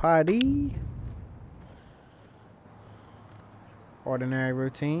Molotov party. Ordinary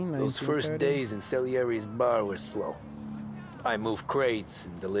routine. Those first 1930. days in Salieri's bar were slow. I moved crates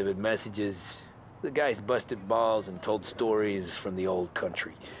and delivered messages. The guys busted balls and told stories from the old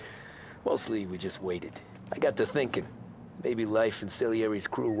country. Mostly, we just waited. I got to thinking, maybe life in Salieri's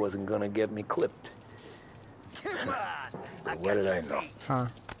crew wasn't gonna get me clipped. Come on! But what did I know? Huh.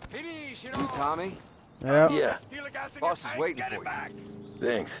 You, Tommy? Yep. Yeah. Boss is waiting for you.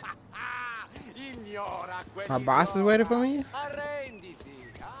 Thanks. My boss is waiting for me?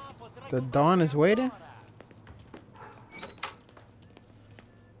 The Dawn is waiting?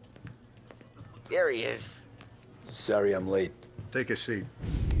 There he is. Sorry I'm late. Take a seat.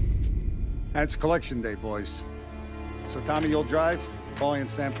 And it's collection day, boys. So Tommy, you'll drive. Paulie and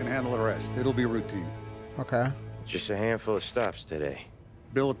Sam can handle the rest. It'll be routine. Okay. Just a handful of stops today.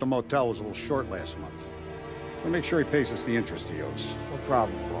 Bill at the motel was a little short last month. So make sure he pays us the interest he owes. No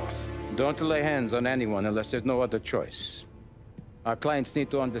problem, boss. Don't lay hands on anyone unless there's no other choice. Our clients need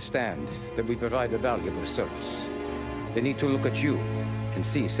to understand that we provide a valuable service. They need to look at you and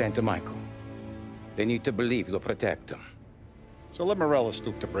see Santa Michael. They need to believe you'll protect them. So let Morella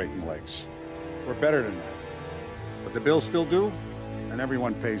stoop to breaking legs. We're better than that. But the bills still due, and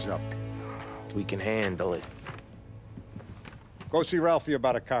everyone pays up. We can handle it. Go see Ralphie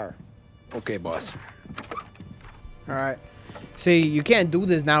about a car. Okay, boss. Alright. See, you can't do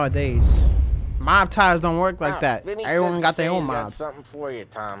this nowadays. Mob ties don't work like that. Vinny Everyone said got to say their own he's got mob. something for you,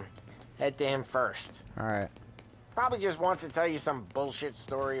 Tom. Head to him first. Alright. Probably just wants to tell you some bullshit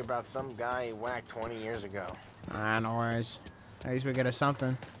story about some guy he whacked 20 years ago. No worries. At least we get us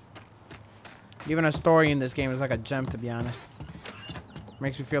something. Even a story in this game is like a gem, to be honest.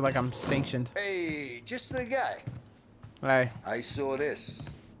 Makes me feel like I'm sanctioned. Hey, just the guy. Hey. I saw this,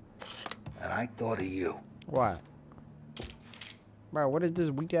 and I thought of you. What? Bro, what is this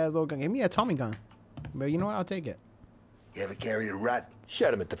weak ass little gun? Give me a Tommy gun. But you know what? I'll take it. You ever carried a rat?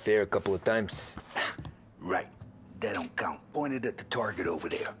 Shot him at the fair a couple of times. Right. That don't count. Pointed at the target over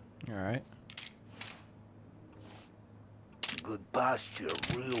there. All right. Good posture,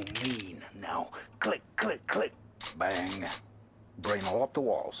 real mean. Now, click, click, click. Bang. Brain all up the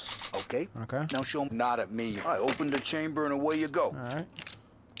walls. Okay? Okay. Now show me. Not at me. I open the chamber and away you go. All right.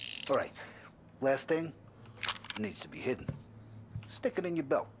 All right. Last thing. Needs to be hidden. Stick it in your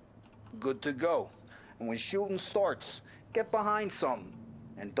belt. Good to go. And when shooting starts, get behind something.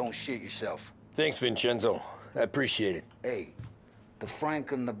 And don't shit yourself. Thanks, Vincenzo. I appreciate it. Hey, the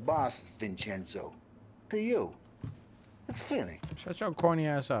Frank and the boss, Vincenzo. To you. It's Finny. Shut your corny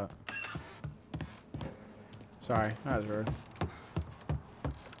ass up. Sorry, that was rude.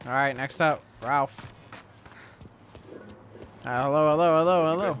 All right, next up, Ralph.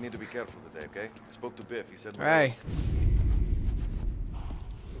 Hello. You guys need to be careful today, okay? I spoke to Biff. He said. Hey.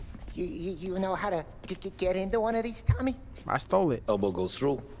 You know how to get into one of these, Tommy? I stole it. Elbow goes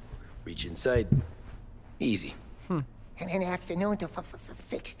through. Reach inside. Easy. And an afternoon to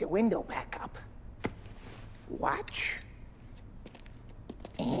fix the window back up. Watch.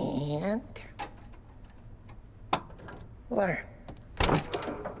 And learn.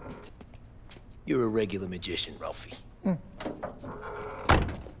 You're a regular magician, Ralphie. Okay.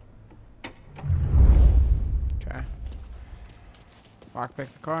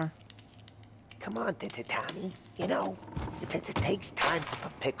 Lockpick the car. Come on, Tommy. You know, it takes time to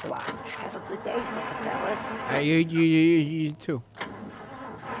pick lock. Have a good day, fellas. Hey, you too.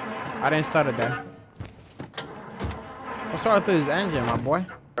 I didn't start it there. What's wrong with his engine, my boy?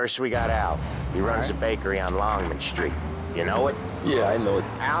 First we got Al. He runs a bakery on Longman Street. You know it? Yeah, I know it.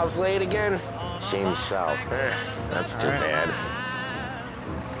 Al's late again? Seems so. That's too bad.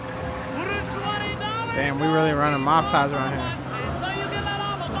 Damn, we really running mob ties around here.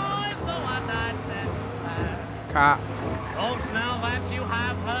 Cop.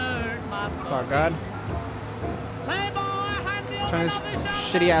 It's all good. Turn this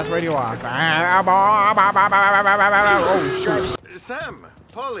shitty ass radio off. Oh shoot. Sam,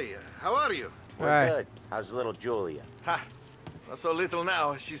 Polly, how are you? We're good. How's little Julia? Ha! Not so little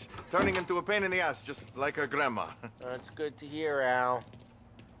now. She's turning into a pain in the ass, just like her grandma. That's good to hear, Al.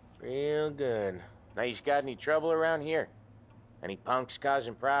 Real good. Now, you got any trouble around here? Any punks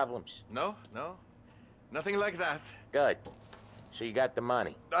causing problems? No. Nothing like that. Good. So you got the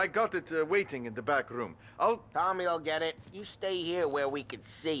money? I got it waiting in the back room. Tommy'll get it. You stay here where we can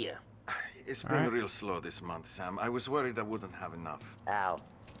see you. It's been real slow this month, Sam. I was worried I wouldn't have enough. Al,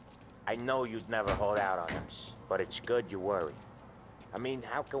 I know you'd never hold out on us, but it's good you're worried. I mean,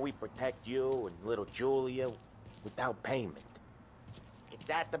 how can we protect you and little Julia without payment? It's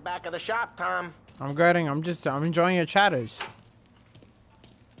at the back of the shop, Tom. I'm enjoying your chatters.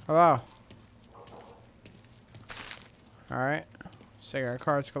 Hello. Alright. Cigarette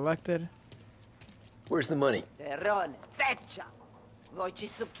cards collected. Where's the money? Terrone, feccia! Voi ci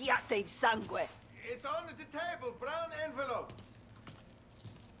succhiate il sangue! It's on the table, brown envelope.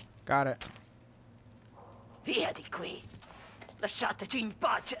 Got it. Via di qui! Lasciateci in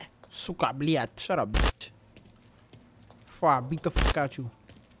pace! Suka bliat. Shut up, bitch. Before I beat the fuck out you.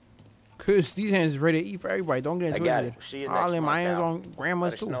 Cause these hands ready to eat for everybody. Don't get I got twisted. it. See you I'll next lay my month, hands Al. on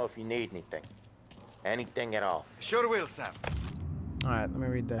grandma's too. Let us know if you need anything. Anything at all. Sure will, Sam. Alright, let me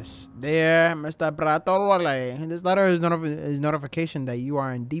read this. Dear Mr. Pratolale, this letter is notification that you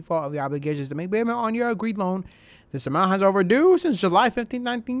are in default of the obligations to make payment on your agreed loan. This amount has overdue since July 15,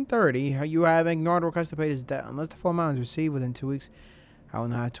 1930. You have ignored request to pay this debt. Unless the full amount is received within 2 weeks, I will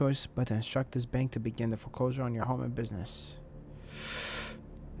not have a choice but to instruct this bank to begin the foreclosure on your home and business.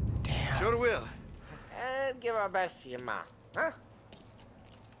 Damn. Sure will. And give our best to your mom, huh?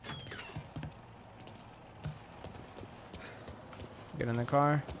 Get in the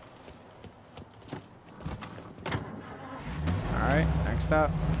car. Alright, next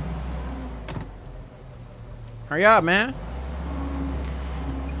up. Hurry up, man.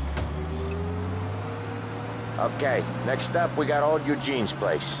 Okay, next up we got old Eugene's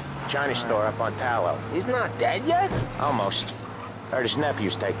place. China store up on Tallow. He's not dead yet? Almost. Heard his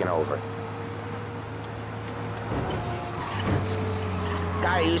nephew's taking over.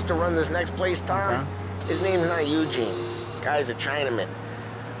 Guy who used to run this next place, Tom? His name's not Eugene. Guy's a Chinaman.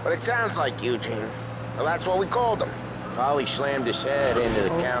 But it sounds like Eugene. Well, that's what we called him. Polly slammed his head into the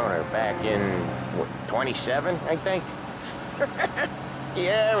counter back in, what, 27, I think?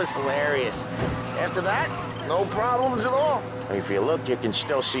 Yeah, it was hilarious. After that, no problems at all. If you look, you can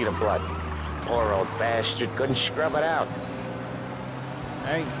still see the blood. Poor old bastard couldn't scrub it out.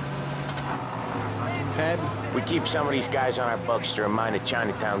 Hey. He's heavy. We keep some of these guys on our books to remind the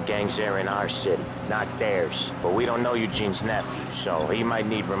Chinatown gangs they're in our city, not theirs. But we don't know Eugene's nephew, so he might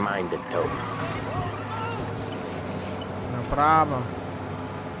need reminded too. No problem.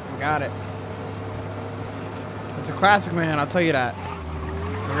 Got it. It's a classic, man. I'll tell you that.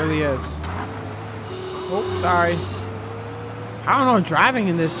 It really is. Oh, sorry. I don't know. Driving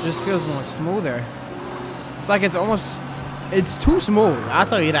in this just feels more smoother. It's like it's too smooth. I'll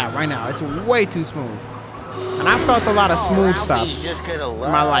tell you that right now. It's way too smooth. And I've felt a lot of smooth stuff in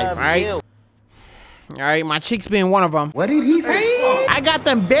my life, right? All right, my cheeks being one of them. What did he say? I got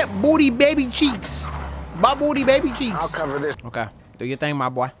them big booty baby cheeks. Butt booty baby cheeks. I'll cover this. Okay, do your thing, my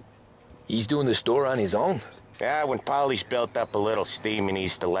boy. He's doing the store on his own? Yeah, when Polly's built up a little steam, he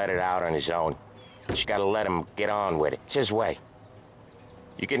needs to let it out on his own. You gotta let him get on with it. It's his way.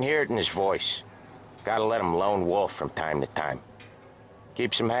 You can hear it in his voice. Gotta let him lone wolf from time to time.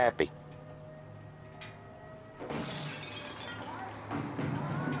 Keeps him happy.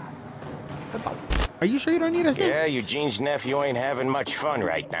 Are you sure you don't need assistance? Yeah, Eugene's nephew ain't having much fun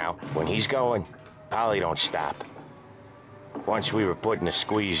right now. When he's going, Polly don't stop. Once we were putting a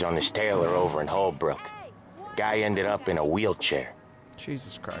squeeze on this tailor over in Holbrook. Guy ended up in a wheelchair.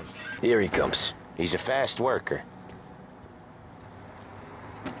 Jesus Christ. Here he comes. He's a fast worker.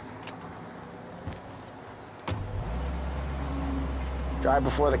 Drive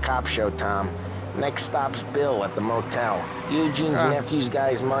before the cops show, Tom. Next stop's Bill at the motel. Eugene's nephew's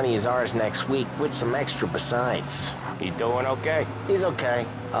guy's money is ours next week, with some extra besides. He doing okay? He's okay.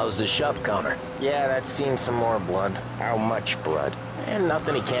 How's the shop counter? Yeah, that's seen some more blood. How much blood? And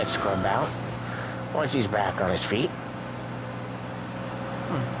nothing he can't scrub out. Once he's back on his feet.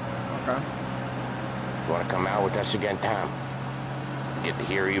 Okay. You wanna come out with us again, Tom? Get to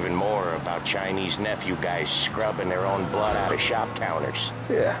hear even more about Chinese nephew guys scrubbing their own blood out of shop counters.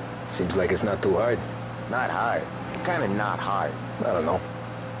 Yeah, seems like it's not too hard. Not hard. Kinda not hard. I don't know.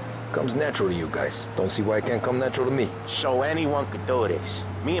 Comes natural to you guys. Don't see why it can't come natural to me. So anyone could do this.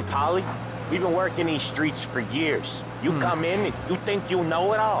 Me and Polly, we've been working these streets for years. You come in and you think you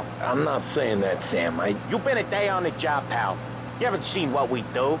know it all. I'm not saying that, Sam. You've been a day on the job, pal. You haven't seen what we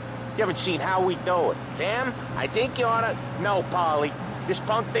do. You haven't seen how we do it. Sam, I think you oughta... No, Polly. This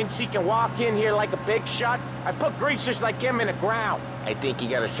punk thinks he can walk in here like a big shot. I put greasers like him in the ground. I think you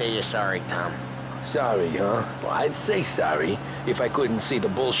gotta say you're sorry, Tom. Sorry, huh? Well, I'd say sorry if I couldn't see the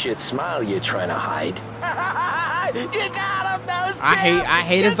bullshit smile you're trying to hide. You got him, though, Sam. I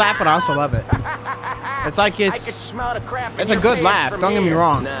hate his laugh, but I also love it. It's like I can smell the crap it's a good laugh. Don't get me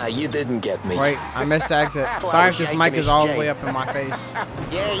wrong. Nah, you didn't get me. Wait, I missed the exit. Sorry if this mic is all the way up in my face.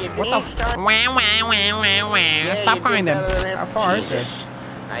 Yeah, you What the? Wah, wah, wah, wah, wah. Stop crying then. How far is this?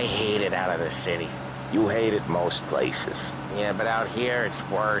 I hate it out of the city. You hate it most places. Yeah, but out here, it's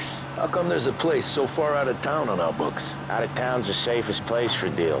worse. How come there's a place so far out of town on our books? Out of town's the safest place for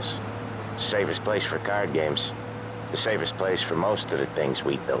deals. The safest place for card games. The safest place for most of the things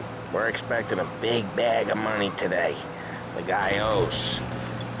we do. We're expecting a big bag of money today. The guy owes.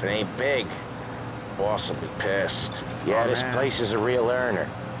 If it ain't big, boss will be pissed. Yeah, this place is a real earner.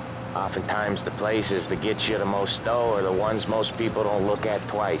 Oftentimes the places that get you the most dough are the ones most people don't look at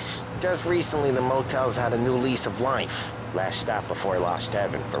twice. Just recently the motel's had a new lease of life. Last stop before Lost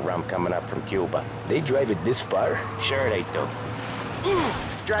Heaven for rum coming up from Cuba. They drive it this far? Sure they do.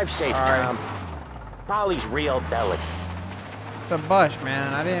 Drive safe, Tom. Polly's real delicate. It's a bush,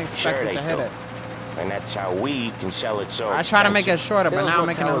 man. I didn't expect it to hit it. And that's how we can sell it so I try to make it shorter, but now I'm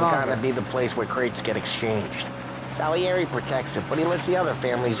making it longer. Gotta be the place where crates get exchanged. Salieri protects it, but he lets the other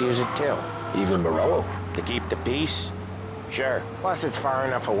families use it too. Even Morello? To keep the peace? Sure. Plus it's far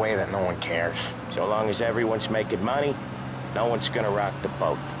enough away that no one cares. So long as everyone's making money, no one's gonna rock the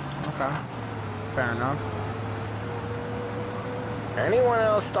boat. Okay. Fair enough. Anyone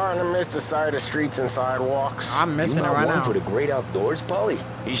else starting to miss the side of streets and sidewalks? I'm missing it right now. You're not one for the great outdoors, Polly?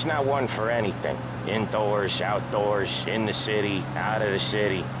 He's not one for anything. Indoors, outdoors, in the city, out of the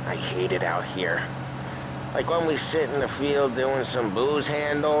city. I hate it out here. Like when we sit in the field doing some booze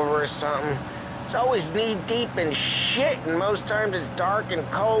handover or something. It's always knee-deep in shit, and most times it's dark and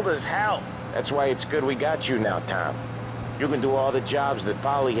cold as hell. That's why it's good we got you now, Tom. You can do all the jobs that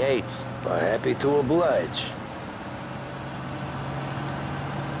Polly hates. Well, happy to oblige.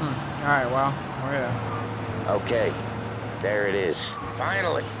 All right, well, we're here. Okay, there it is.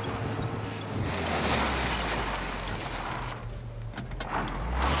 Finally.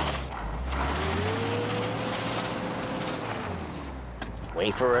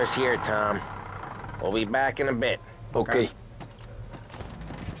 Wait for us here, Tom. We'll be back in a bit. Okay.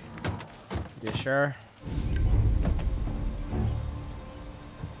 You sure?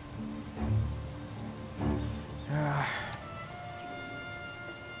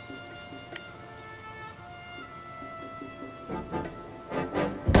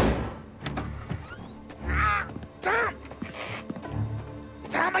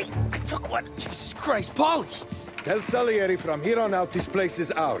 Damn, I took one. Jesus Christ, Paulie. Tell Salieri from here on out this place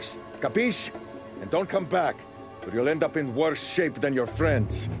is ours. Capiche? And don't come back, or you'll end up in worse shape than your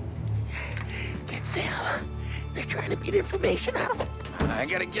friends. Get Sam. They're trying to beat information out of him. I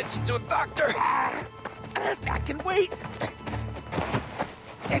gotta get you to a doctor. I can wait.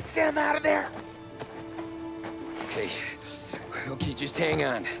 Get Sam out of there. Okay, just hang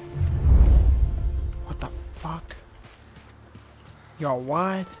on. What the fuck? Yo,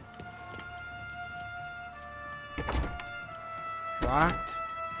 what? Locked?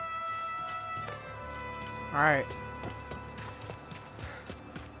 Alright.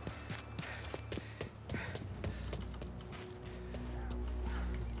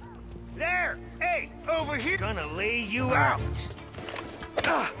 There! Hey, over here! Gonna lay you out.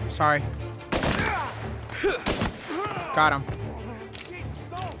 Sorry. Got him.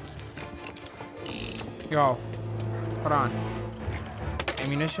 Yo. Hold on.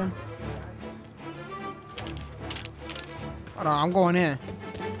 Ammunition? Hold on, I'm going in.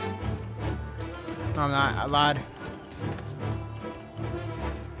 No, I'm not. I lied.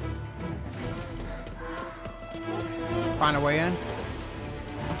 Find a way in.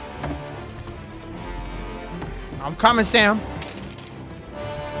 I'm coming, Sam.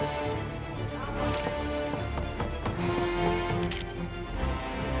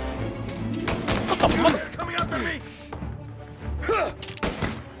 Coming after me!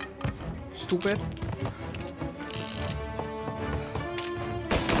 Stupid.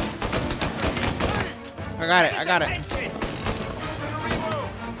 I got it. I got it.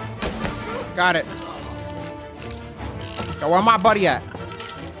 Got it. Yo, where my buddy at?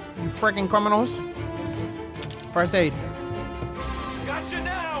 You freaking criminals. First aid. Gotcha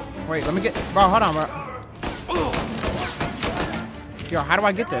now. Wait, let me get. Bro, hold on, bro. Yo, how do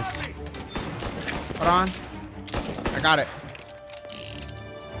I get this? Hold on. I got it.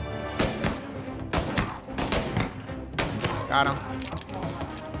 Got him.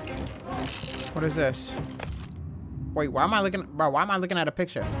 What is this? Wait, why am I looking? Bro, why am I looking at a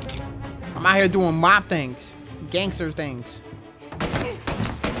picture? I'm out here doing mob things, gangster things.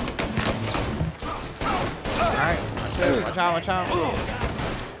 Alright, watch out, watch out.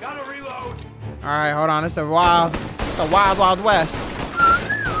 Gotta reload. Alright, hold on. It's a wild Wild West.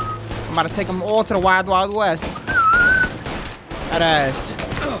 I'm about to take them all to the Wild Wild West. That ass.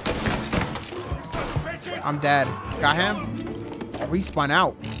 I'm dead. Got him? Oh, he spun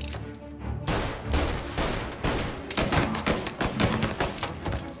out.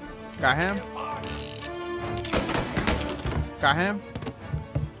 Got him? Got him?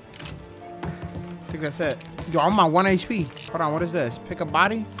 I think that's it. Yo, I'm on 1 HP. Hold on, what is this? Pick a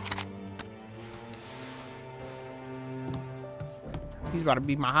body? He's about to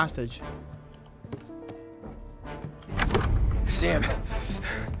be my hostage. Sam.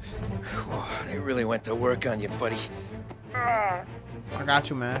 Whoa, they really went to work on you, buddy. I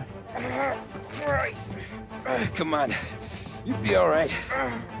got you, man. Christ. Come on. You'll be all right.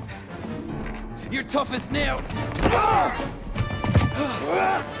 You're tough as nails.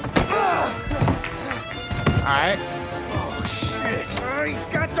 All right. Oh, shit. Oh, he's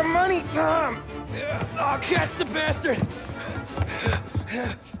got the money, Tom. Oh, catch the bastard.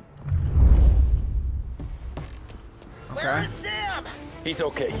 Okay. Where is Sam? He's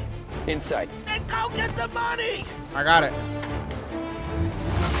okay. Inside. Then go get the money. I got it.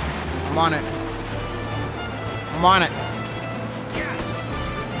 I'm on it. I'm on it.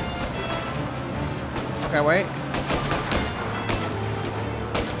 Okay, wait.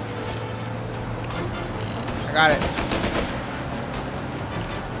 I got it.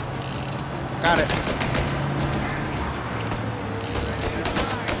 Got it.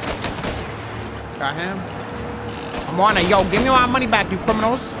 Got him. I'm on it. Yo, give me my money back, you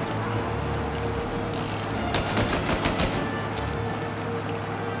criminals.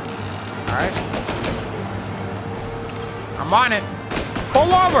 Alright. I'm on it.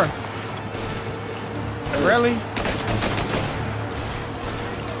 Pull over. Really?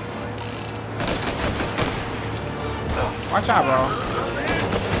 Watch out, bro.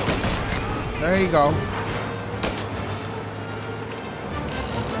 There you go.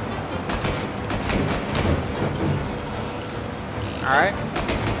 Alright.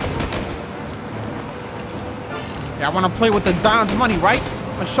 Yeah, I want to play with the Don's money, right?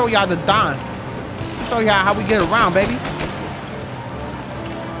 I'm going to show y'all the Don. Show y'all how we get around, baby.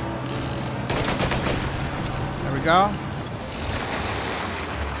 There we go.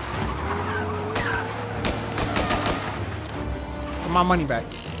 Put my money back.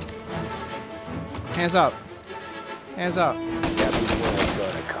 Hands up. Hands up. That was what it's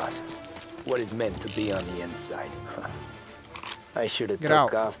gonna cost. What it meant to be on the inside. I should have Get took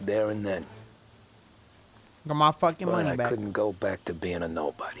out. off there and then. Got my fucking But money I back. couldn't go back to being a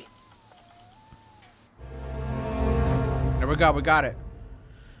nobody. There we go. We got it.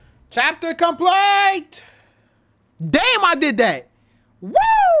 Chapter complete. Damn, I did that.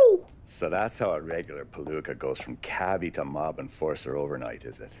 Woo! So that's how a regular palooka goes from cabbie to mob enforcer overnight,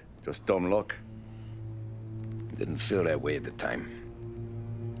 is it? Just dumb luck? Didn't feel that way at the time.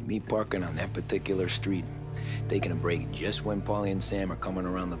 Me parking on that particular street, taking a break just when Paulie and Sam are coming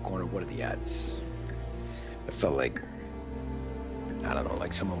around the corner, what are the odds? I felt like, I don't know,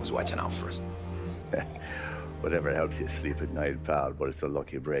 like someone was watching out for us. Whatever helps you sleep at night, pal, but it's a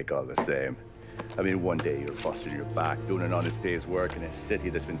lucky break all the same. I mean, one day you're busting your back, doing an honest day's work in a city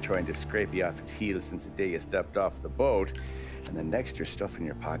that's been trying to scrape you off its heels since the day you stepped off the boat, and the next you're stuffing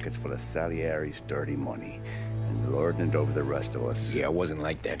your pockets full of Salieri's dirty money and lording it over the rest of us. Yeah, it wasn't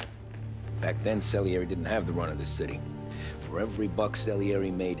like that. Back then, Salieri didn't have the run of the city. For every buck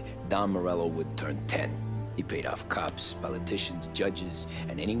Salieri made, Don Morello would turn 10. He paid off cops, politicians, judges,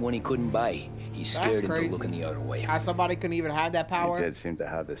 and anyone he couldn't buy. He scared into looking the other way. How somebody couldn't even have that power? He did seem to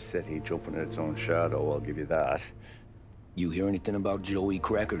have the city jumping in its own shadow, I'll give you that. You hear anything about Joey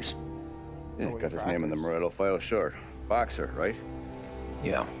Crackers? Yeah, got his name in the Morello file, sure. Boxer, right?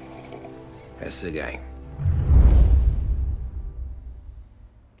 Yeah, that's the guy.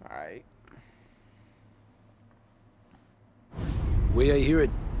 Alright. The way I hear it,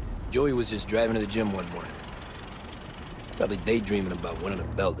 Joey was just driving to the gym one morning. Probably daydreaming about winning a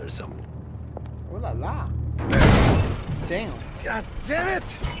belt or something. Oh la la. Damn. God damn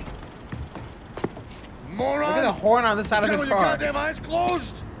it! Moron! Look at the horn on the side of the car. With your goddamn eyes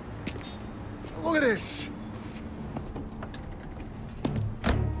closed! Look at this!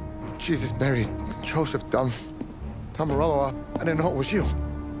 Jesus, Mary, Joseph, Tom Morello, I didn't know it was you.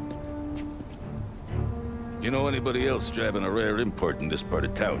 You know anybody else driving a rare import in this part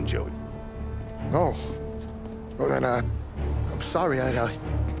of town, Joey? No. Well, then, I'm sorry, I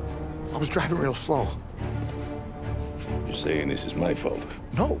was driving real slow. You're saying this is my fault?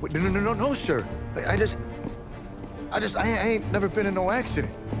 No, no, sir. I ain't never been in no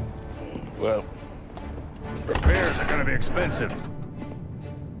accident. Well, repairs are gonna be expensive.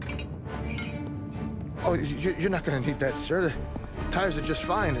 Oh, you're not gonna need that, sir. The tires are just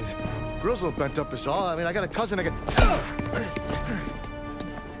fine. The grill's a little bent up is all. I mean, I got a cousin I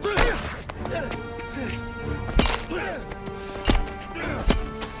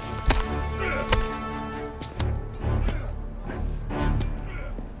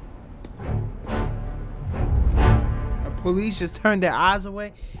Police just turned their eyes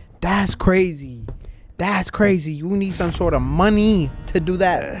away. That's crazy. That's crazy. You need some sort of money to do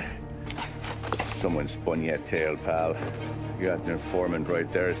that. Someone spun you a tail, pal. You got an informant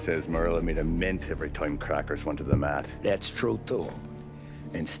right there says Morello made a mint every time Crackers went to the mat. That's true, too.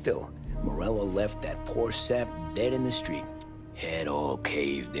 And still, Morello left that poor sap dead in the street. Head all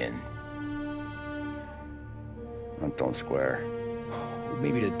caved in. Don't square.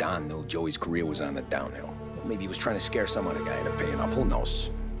 Maybe the Don knew Joey's career was on the downhill. Maybe he was trying to scare some other guy into paying up. Who knows?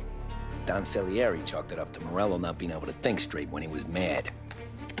 Don Salieri chalked it up to Morello not being able to think straight when he was mad.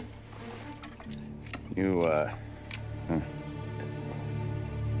 You,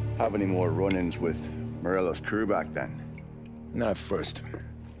 have any more run-ins with Morello's crew back then? Not at first.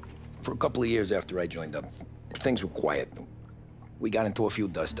 For a couple of years after I joined up, things were quiet. We got into a few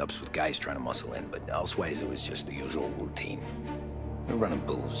dust-ups with guys trying to muscle in, but elsewise it was just the usual routine. We're running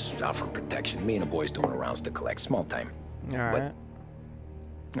booze, offering protection. Me and the boys doing rounds to collect. Small time. All right.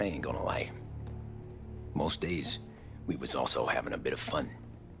 But I ain't gonna lie. Most days, we was also having a bit of fun.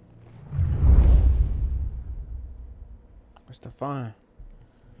 What's the fun?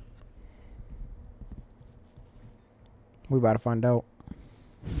 We about to find out.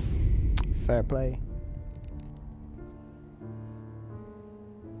 Fair play.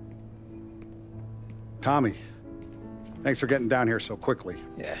 Tommy, thanks for getting down here so quickly.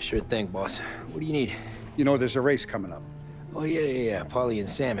 Yeah, sure thing, boss. What do you need? You know there's a race coming up. Oh, yeah. Paulie and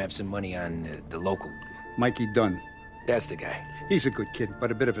Sam have some money on the local. Mikey Dunn. That's the guy. He's a good kid,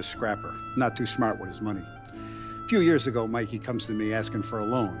 but a bit of a scrapper. Not too smart with his money. A few years ago, Mikey comes to me asking for a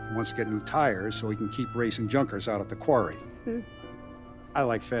loan. He wants to get new tires so he can keep racing junkers out at the quarry. I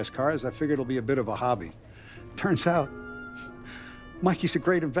like fast cars. I figured it'll be a bit of a hobby. Turns out, Mikey's a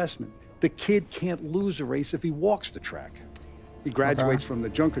great investment. The kid can't lose a race if he walks the track. He graduates from the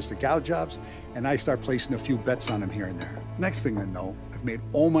junkers to gal jobs, and I start placing a few bets on him here and there. Next thing I know, I've made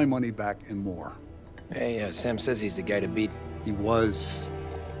all my money back and more. Hey, Sam says he's the guy to beat. He was.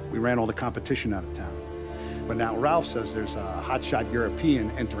 We ran all the competition out of town. But now Ralph says there's a hotshot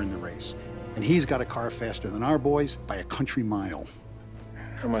European entering the race. And he's got a car faster than our boys by a country mile.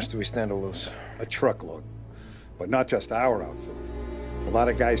 How much do we stand to lose? A truckload. But not just our outfit. A lot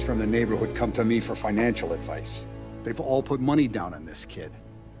of guys from the neighborhood come to me for financial advice. They've all put money down on this kid.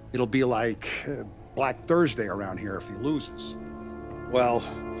 It'll be like Black Thursday around here if he loses. Well,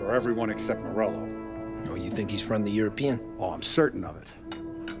 for everyone except Morello. Oh, you think he's from the European? Oh, I'm certain of it.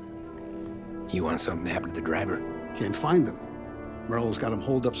 You want something to happen to the driver? Can't find him. Morello's got him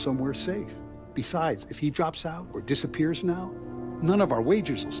holed up somewhere safe. Besides, if he drops out or disappears now, none of our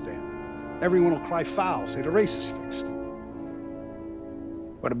wagers will stand. Everyone will cry foul, say the race is fixed.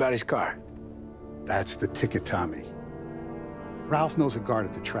 What about his car? That's the ticket, Tommy. Ralph knows a guard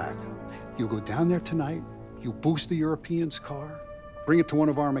at the track. You go down there tonight, you boost the European's car, bring it to one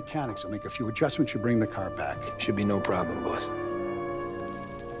of our mechanics, and make a few adjustments, you bring the car back. Should be no problem, boss.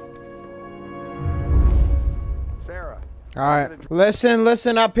 Sarah. All right,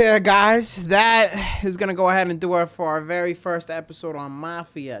 listen up here, guys. That is gonna go ahead and do it for our very first episode on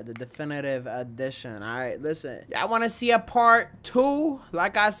Mafia, the definitive edition. All right, listen, I want to see a part 2.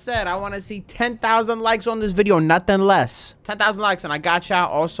 Like I said, I want to see 10,000 likes on this video, nothing less. 10,000 likes, and I got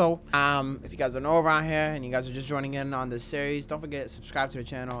y'all. Also, if you guys are new around here and you guys are just joining in on this series, don't forget to subscribe to the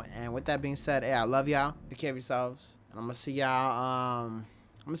channel. And with that being said, hey, I love y'all. Take care of yourselves, and I'm gonna see y'all.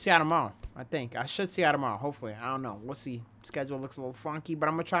 I'm gonna see y'all tomorrow. I think I should see y'all tomorrow. Hopefully, I don't know. We'll see. Schedule looks a little funky, but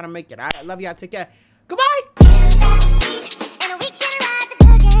I'm gonna try to make it. All right, I love y'all. Take care. Goodbye.